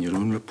mentioned in your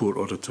own report,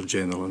 Auditor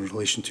General, in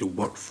relation to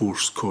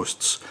workforce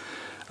costs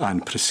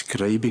and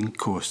prescribing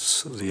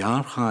costs, they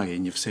are high,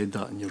 and you've said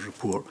that in your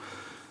report.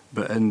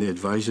 But in the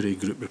advisory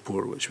group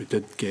report, which we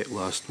did get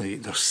last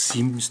night, there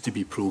seems to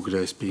be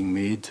progress being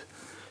made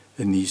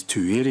in these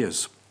 2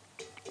 areas.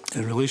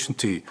 In relation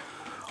to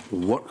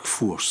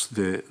workforce,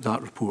 that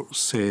report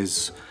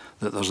says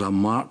that there's a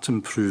marked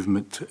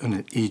improvement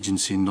in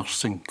agency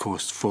nursing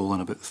costs, falling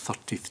about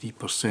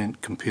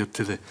 33% compared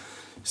to the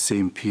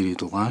same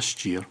period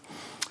last year.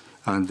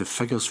 And the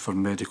figures for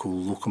medical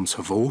locums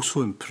have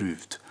also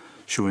improved,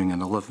 showing an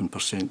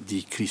 11%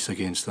 decrease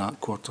against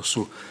that quarter.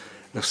 So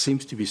there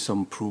seems to be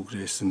some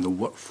progress in the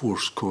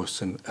workforce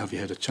costs. And have you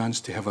had a chance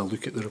to have a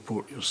look at the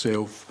report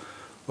yourself?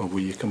 Or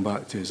will you come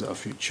back to us at a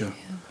future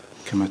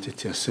committee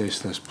to assess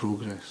this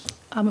progress?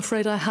 I'm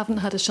afraid I haven't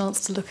had a chance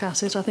to look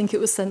at it. I think it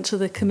was sent to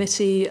the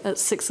committee at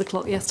 6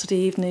 o'clock yesterday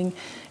evening.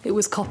 It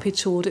was copied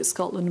to Audit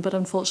Scotland, but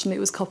unfortunately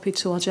it was copied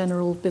to our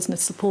general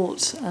business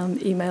support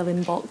email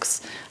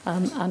inbox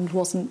and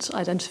wasn't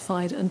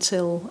identified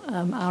until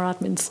our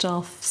admin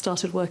staff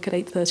started work at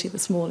 8:30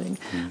 this morning.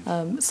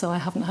 So I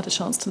haven't had a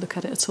chance to look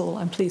at it at all.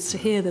 I'm pleased to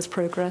hear there's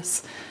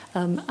progress.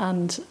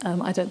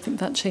 I don't think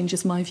that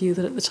changes my view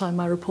that at the time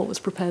my report was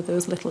prepared there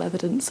was little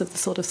evidence of the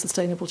sort of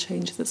sustainable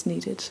change that's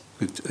needed.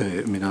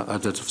 I mean, I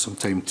did have some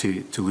time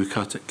to look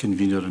at it,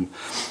 Convener, and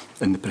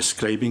in the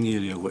prescribing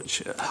area,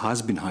 which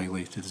has been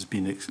highlighted as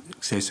being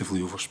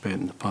excessively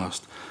overspent in the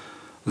past.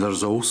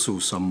 There's also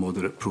some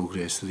moderate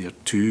progress there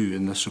too,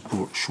 and this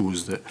report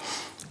shows that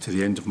to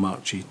the end of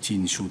March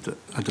 18 showed that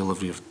a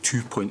delivery of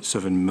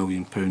 £2.7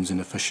 million in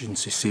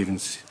efficiency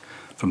savings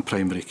from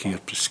primary care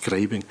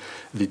prescribing.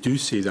 They do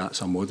say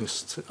that's a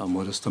modest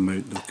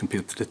amount though,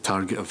 compared to the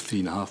target of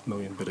 £3.5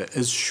 million, but it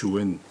is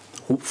showing,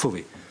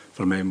 hopefully,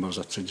 for members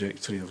a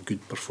trajectory of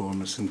good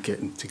performance and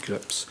getting to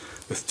grips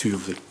with two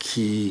of the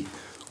key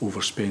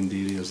overspend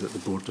areas that the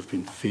board have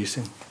been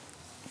facing.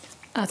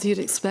 As you'd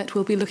expect,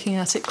 we'll be looking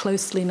at it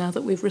closely now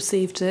that we've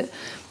received it,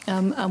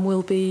 and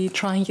we'll be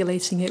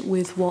triangulating it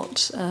with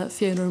what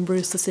Fiona and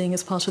Bruce are seeing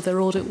as part of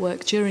their audit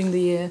work during the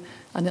year,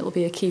 and it'll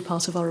be a key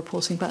part of our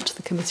reporting back to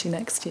the committee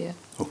next year.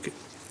 Okay,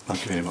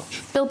 thank you very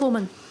much. Bill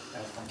Bowman.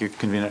 Thank you,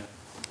 Convener.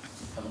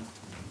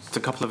 Just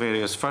a couple of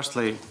areas.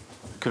 Firstly,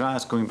 could I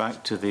ask, going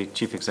back to the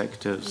Chief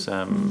Executive's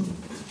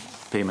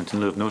payment in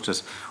lieu of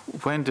notice,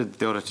 when did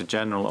the Auditor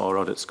General or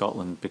Audit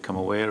Scotland become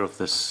aware of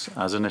this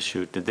as an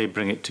issue? Did they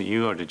bring it to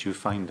you or did you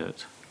find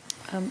it?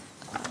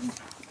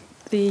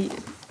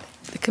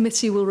 The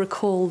committee will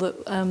recall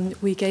that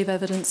we gave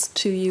evidence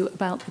to you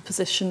about the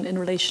position in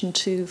relation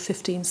to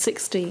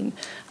 15-16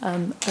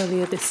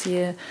 earlier this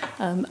year,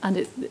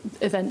 and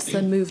events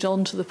then moved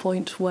on to the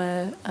point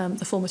where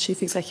the former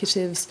Chief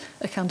Executive's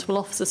accountable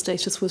officer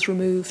status was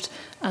removed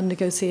and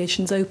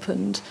negotiations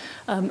opened.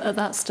 At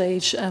that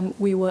stage,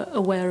 we were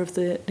aware of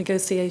the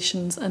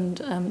negotiations, and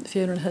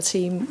Fiona and her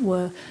team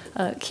were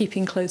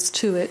keeping close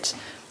to it.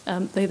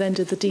 They then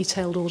did the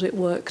detailed audit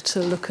work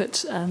to look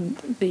at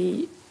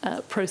the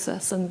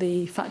process and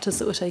the factors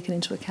that were taken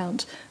into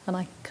account. And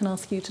I can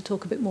ask you to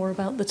talk a bit more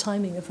about the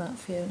timing of that,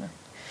 Fiona.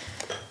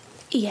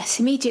 Yes,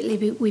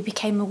 immediately we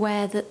became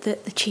aware that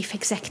the Chief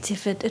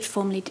Executive had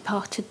formally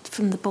departed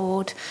from the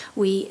board.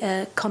 We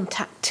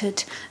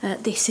contacted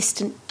the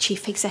Assistant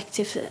Chief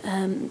Executive,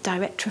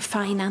 Director of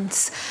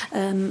Finance,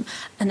 and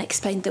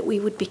explained that we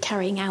would be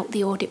carrying out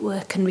the audit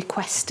work and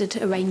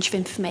requested a range of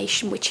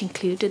information which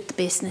included the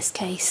business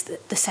case,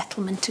 the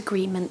settlement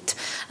agreement,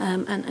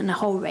 and a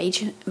whole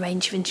range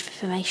of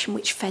information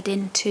which fed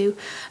into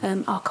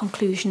our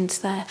conclusions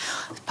there.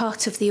 As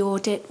part of the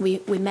audit,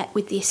 we met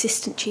with the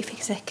Assistant Chief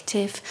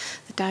Executive,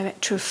 the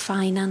Director of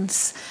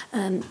Finance,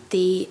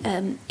 the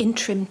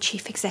Interim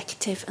Chief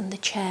Executive and the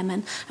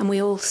Chairman, and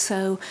we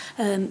also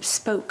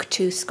spoke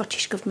to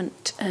Scottish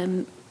Government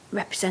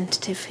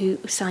representative who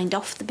signed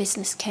off the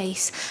business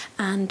case,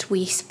 and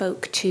we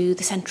spoke to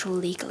the Central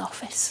Legal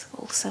Office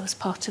also as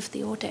part of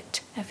the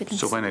audit evidence.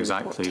 So when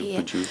exactly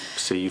would you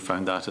say you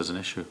found that as an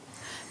issue?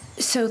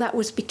 So that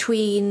was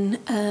between,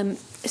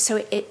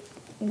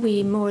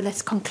 we more or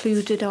less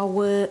concluded our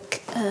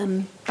work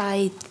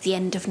by the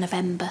end of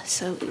November,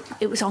 so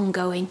it was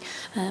ongoing.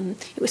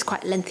 It was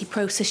quite a lengthy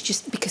process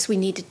just because we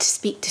needed to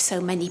speak to so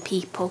many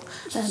people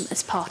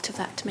as part of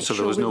that to make sure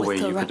we were thorough. So there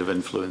was no way you could have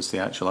influenced the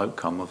actual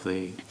outcome of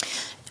the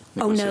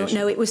negotiation? Oh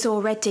no, it was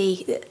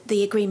already,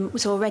 the agreement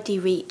was already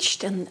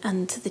reached, and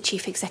the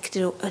Chief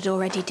Executive had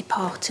already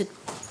departed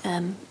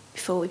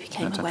before we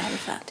became aware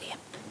of that. Yeah.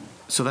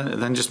 So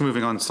then just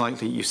moving on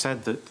slightly, you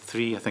said that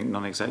 3, I think,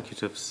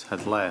 non-executives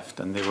had left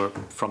and they were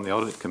from the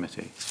Audit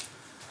Committee.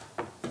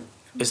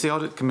 Is the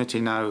Audit Committee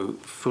now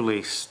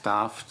fully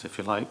staffed, if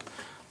you like,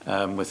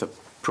 with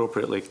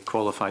appropriately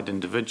qualified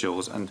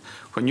individuals? And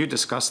when you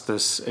discussed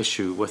this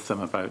issue with them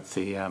about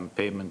the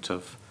payment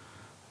of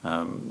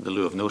the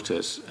lieu of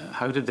notice,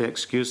 how did they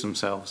excuse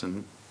themselves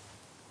in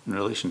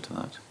relation to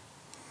that?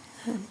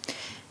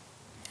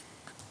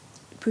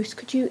 Bruce,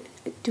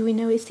 do we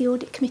know, is the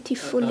Audit Committee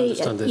fully?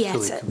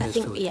 Yes, I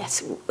think,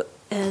 yes.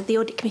 The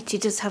Audit Committee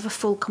does have a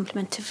full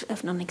complement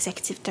of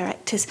non-executive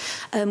directors.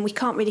 We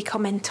can't really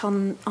comment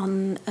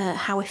on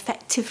how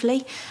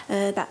effectively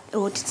that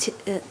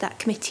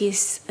committee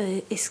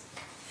is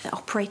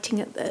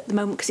operating at the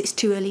moment, because it's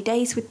too early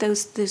days with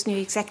those new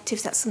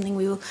executives. That's something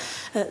we will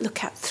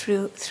look at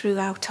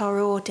throughout our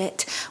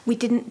audit. We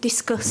didn't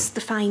discuss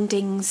the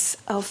findings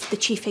of the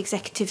Chief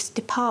Executive's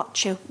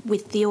departure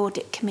with the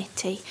Audit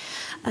Committee.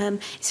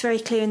 It's very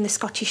clear in the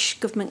Scottish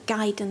Government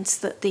guidance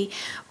that the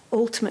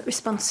ultimate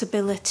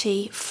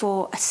responsibility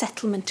for a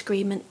settlement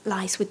agreement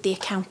lies with the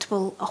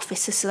accountable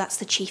officer, so that's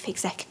the Chief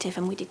Executive,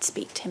 and we did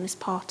speak to him as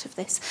part of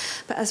this.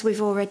 But as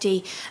we've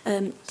already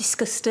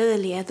discussed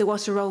earlier, there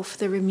was a role for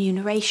the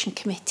Remuneration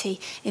Committee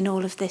in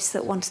all of this,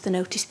 that once the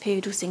notice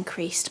period was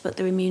increased, but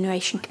the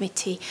Remuneration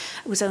Committee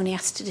was only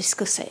asked to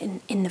discuss it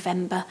in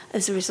November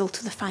as a result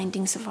of the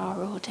findings of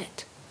our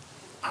audit.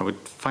 I would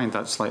find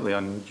that slightly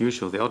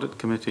unusual. The Audit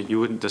Committee, you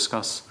wouldn't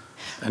discuss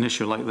an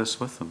issue like this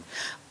with them?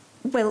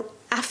 Well,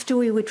 after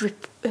we would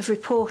have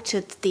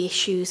reported the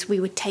issues, we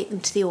would take them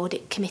to the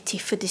Audit Committee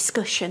for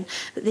discussion.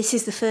 But this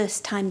is the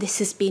first time this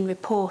has been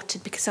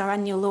reported, because our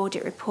annual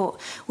audit report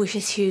was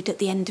issued at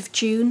the end of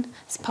June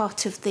as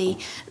part of the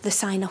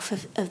sign-off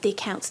of the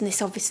accounts. And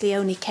this obviously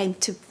only came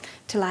to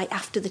light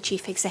after the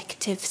Chief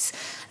Executive's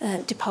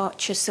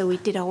departure. So we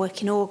did our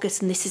work in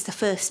August, and this is the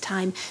first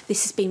time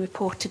this has been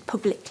reported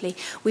publicly.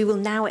 We will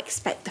now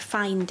expect the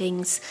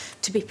findings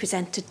to be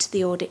presented to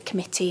the Audit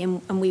Committee,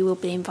 and we will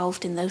be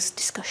involved in those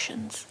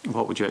discussions.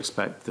 What would you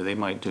expect that they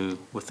might do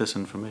with this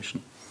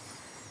information?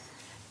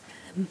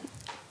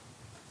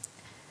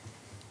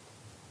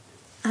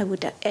 I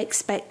would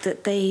expect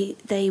that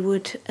they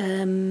would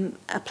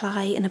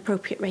apply an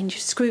appropriate range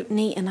of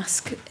scrutiny and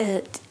ask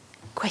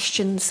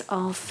questions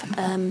of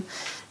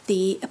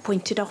the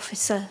appointed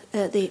officer,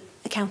 the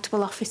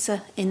accountable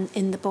officer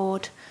in the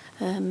board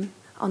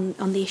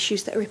on the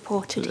issues that are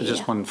reported here.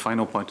 Just one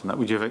final point on that.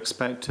 Would you have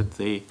expected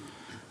the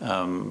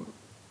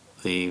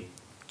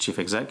Chief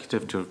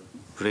Executive to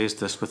raise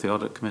this with the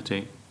Audit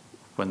Committee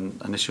when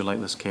an issue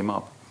like this came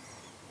up?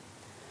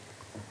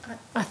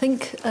 I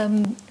think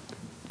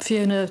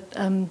Fiona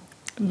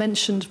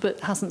mentioned but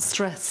hasn't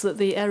stressed that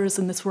the errors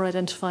in this were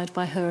identified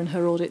by her and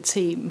her audit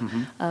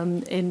team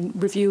in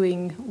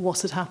reviewing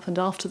what had happened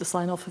after the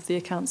sign-off of the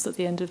accounts at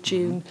the end of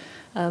June,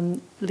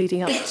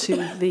 leading up to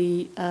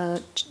the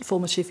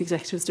former Chief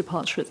Executive's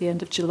departure at the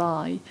end of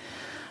July.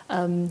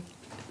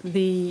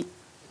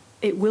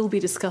 It will be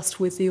discussed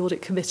with the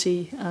Audit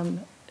Committee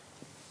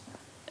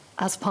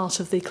as part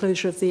of the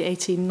closure of the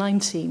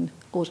 18-19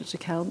 audit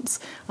accounts.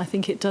 I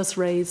think it does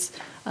raise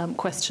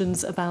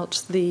questions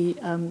about the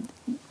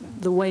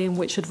way in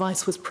which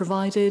advice was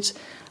provided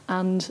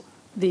and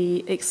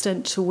the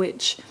extent to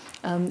which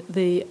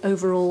the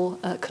overall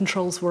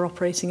controls were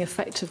operating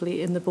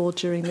effectively in the board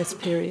during this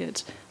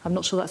period. I'm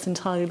not sure that's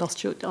entirely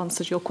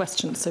answered your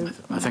question. So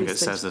I think it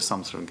says there's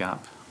some sort of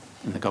gap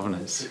in the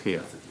governance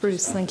here.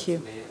 Bruce, thank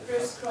you.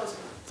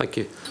 Thank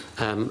you.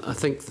 I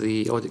think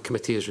the Audit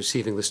Committee is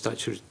receiving the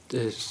Section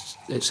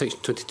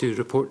 22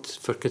 report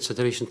for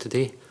consideration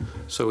today,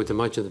 so I would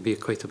imagine there'll be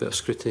quite a bit of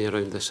scrutiny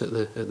around this at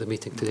the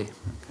meeting today.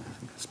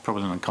 It's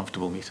probably an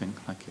uncomfortable meeting.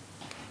 Thank you.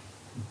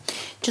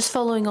 Just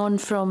following on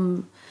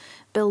from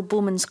Bill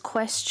Bowman's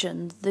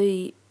question,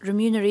 the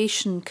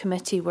Remuneration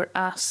Committee were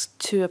asked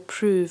to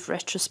approve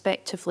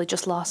retrospectively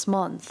just last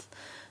month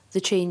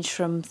the change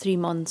from 3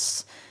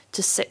 months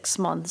to 6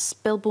 months.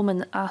 Bill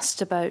Bowman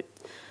asked about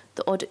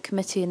the Audit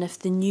Committee and if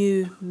the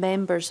new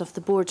members of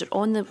the board are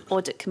on the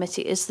Audit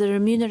Committee. Is the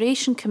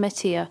Remuneration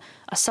Committee a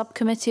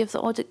subcommittee of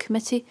the Audit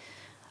Committee?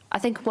 I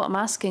think what I'm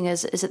asking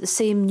is it the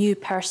same new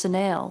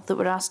personnel that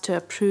were asked to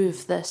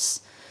approve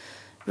this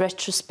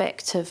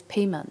retrospective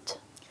payment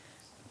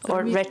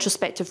or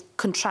retrospective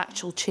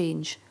contractual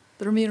change?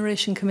 The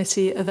Remuneration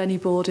Committee of any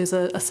board is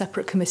a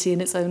separate committee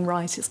in its own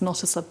right. It's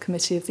not a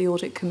subcommittee of the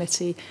Audit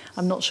Committee.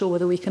 I'm not sure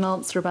whether we can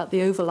answer about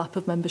the overlap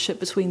of membership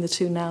between the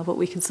two now, but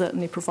we can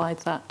certainly provide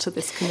that to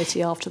this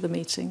committee after the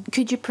meeting.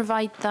 Could you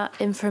provide that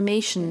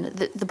information?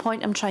 The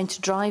point I'm trying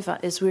to drive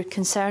at is we're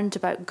concerned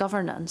about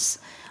governance,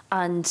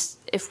 and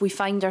if we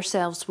find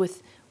ourselves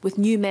with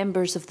new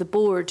members of the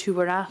board who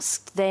were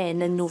asked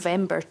then in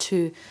November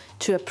to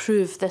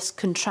approve this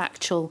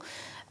contractual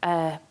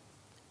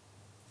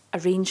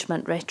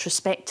arrangement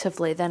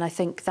retrospectively, then I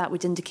think that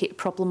would indicate a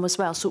problem as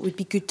well. So it would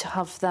be good to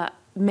have that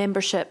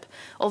membership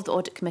of the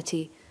Audit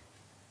Committee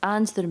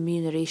and the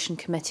Remuneration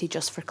Committee,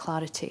 just for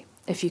clarity,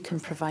 if you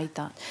can provide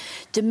that.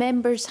 Do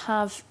members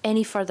have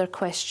any further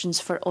questions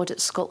for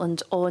Audit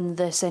Scotland on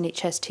this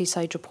NHS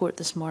Tayside report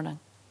this morning?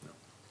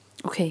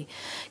 Okay.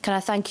 Can I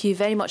thank you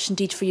very much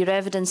indeed for your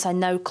evidence? I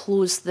now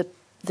close the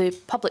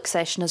public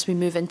session as we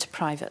move into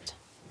private.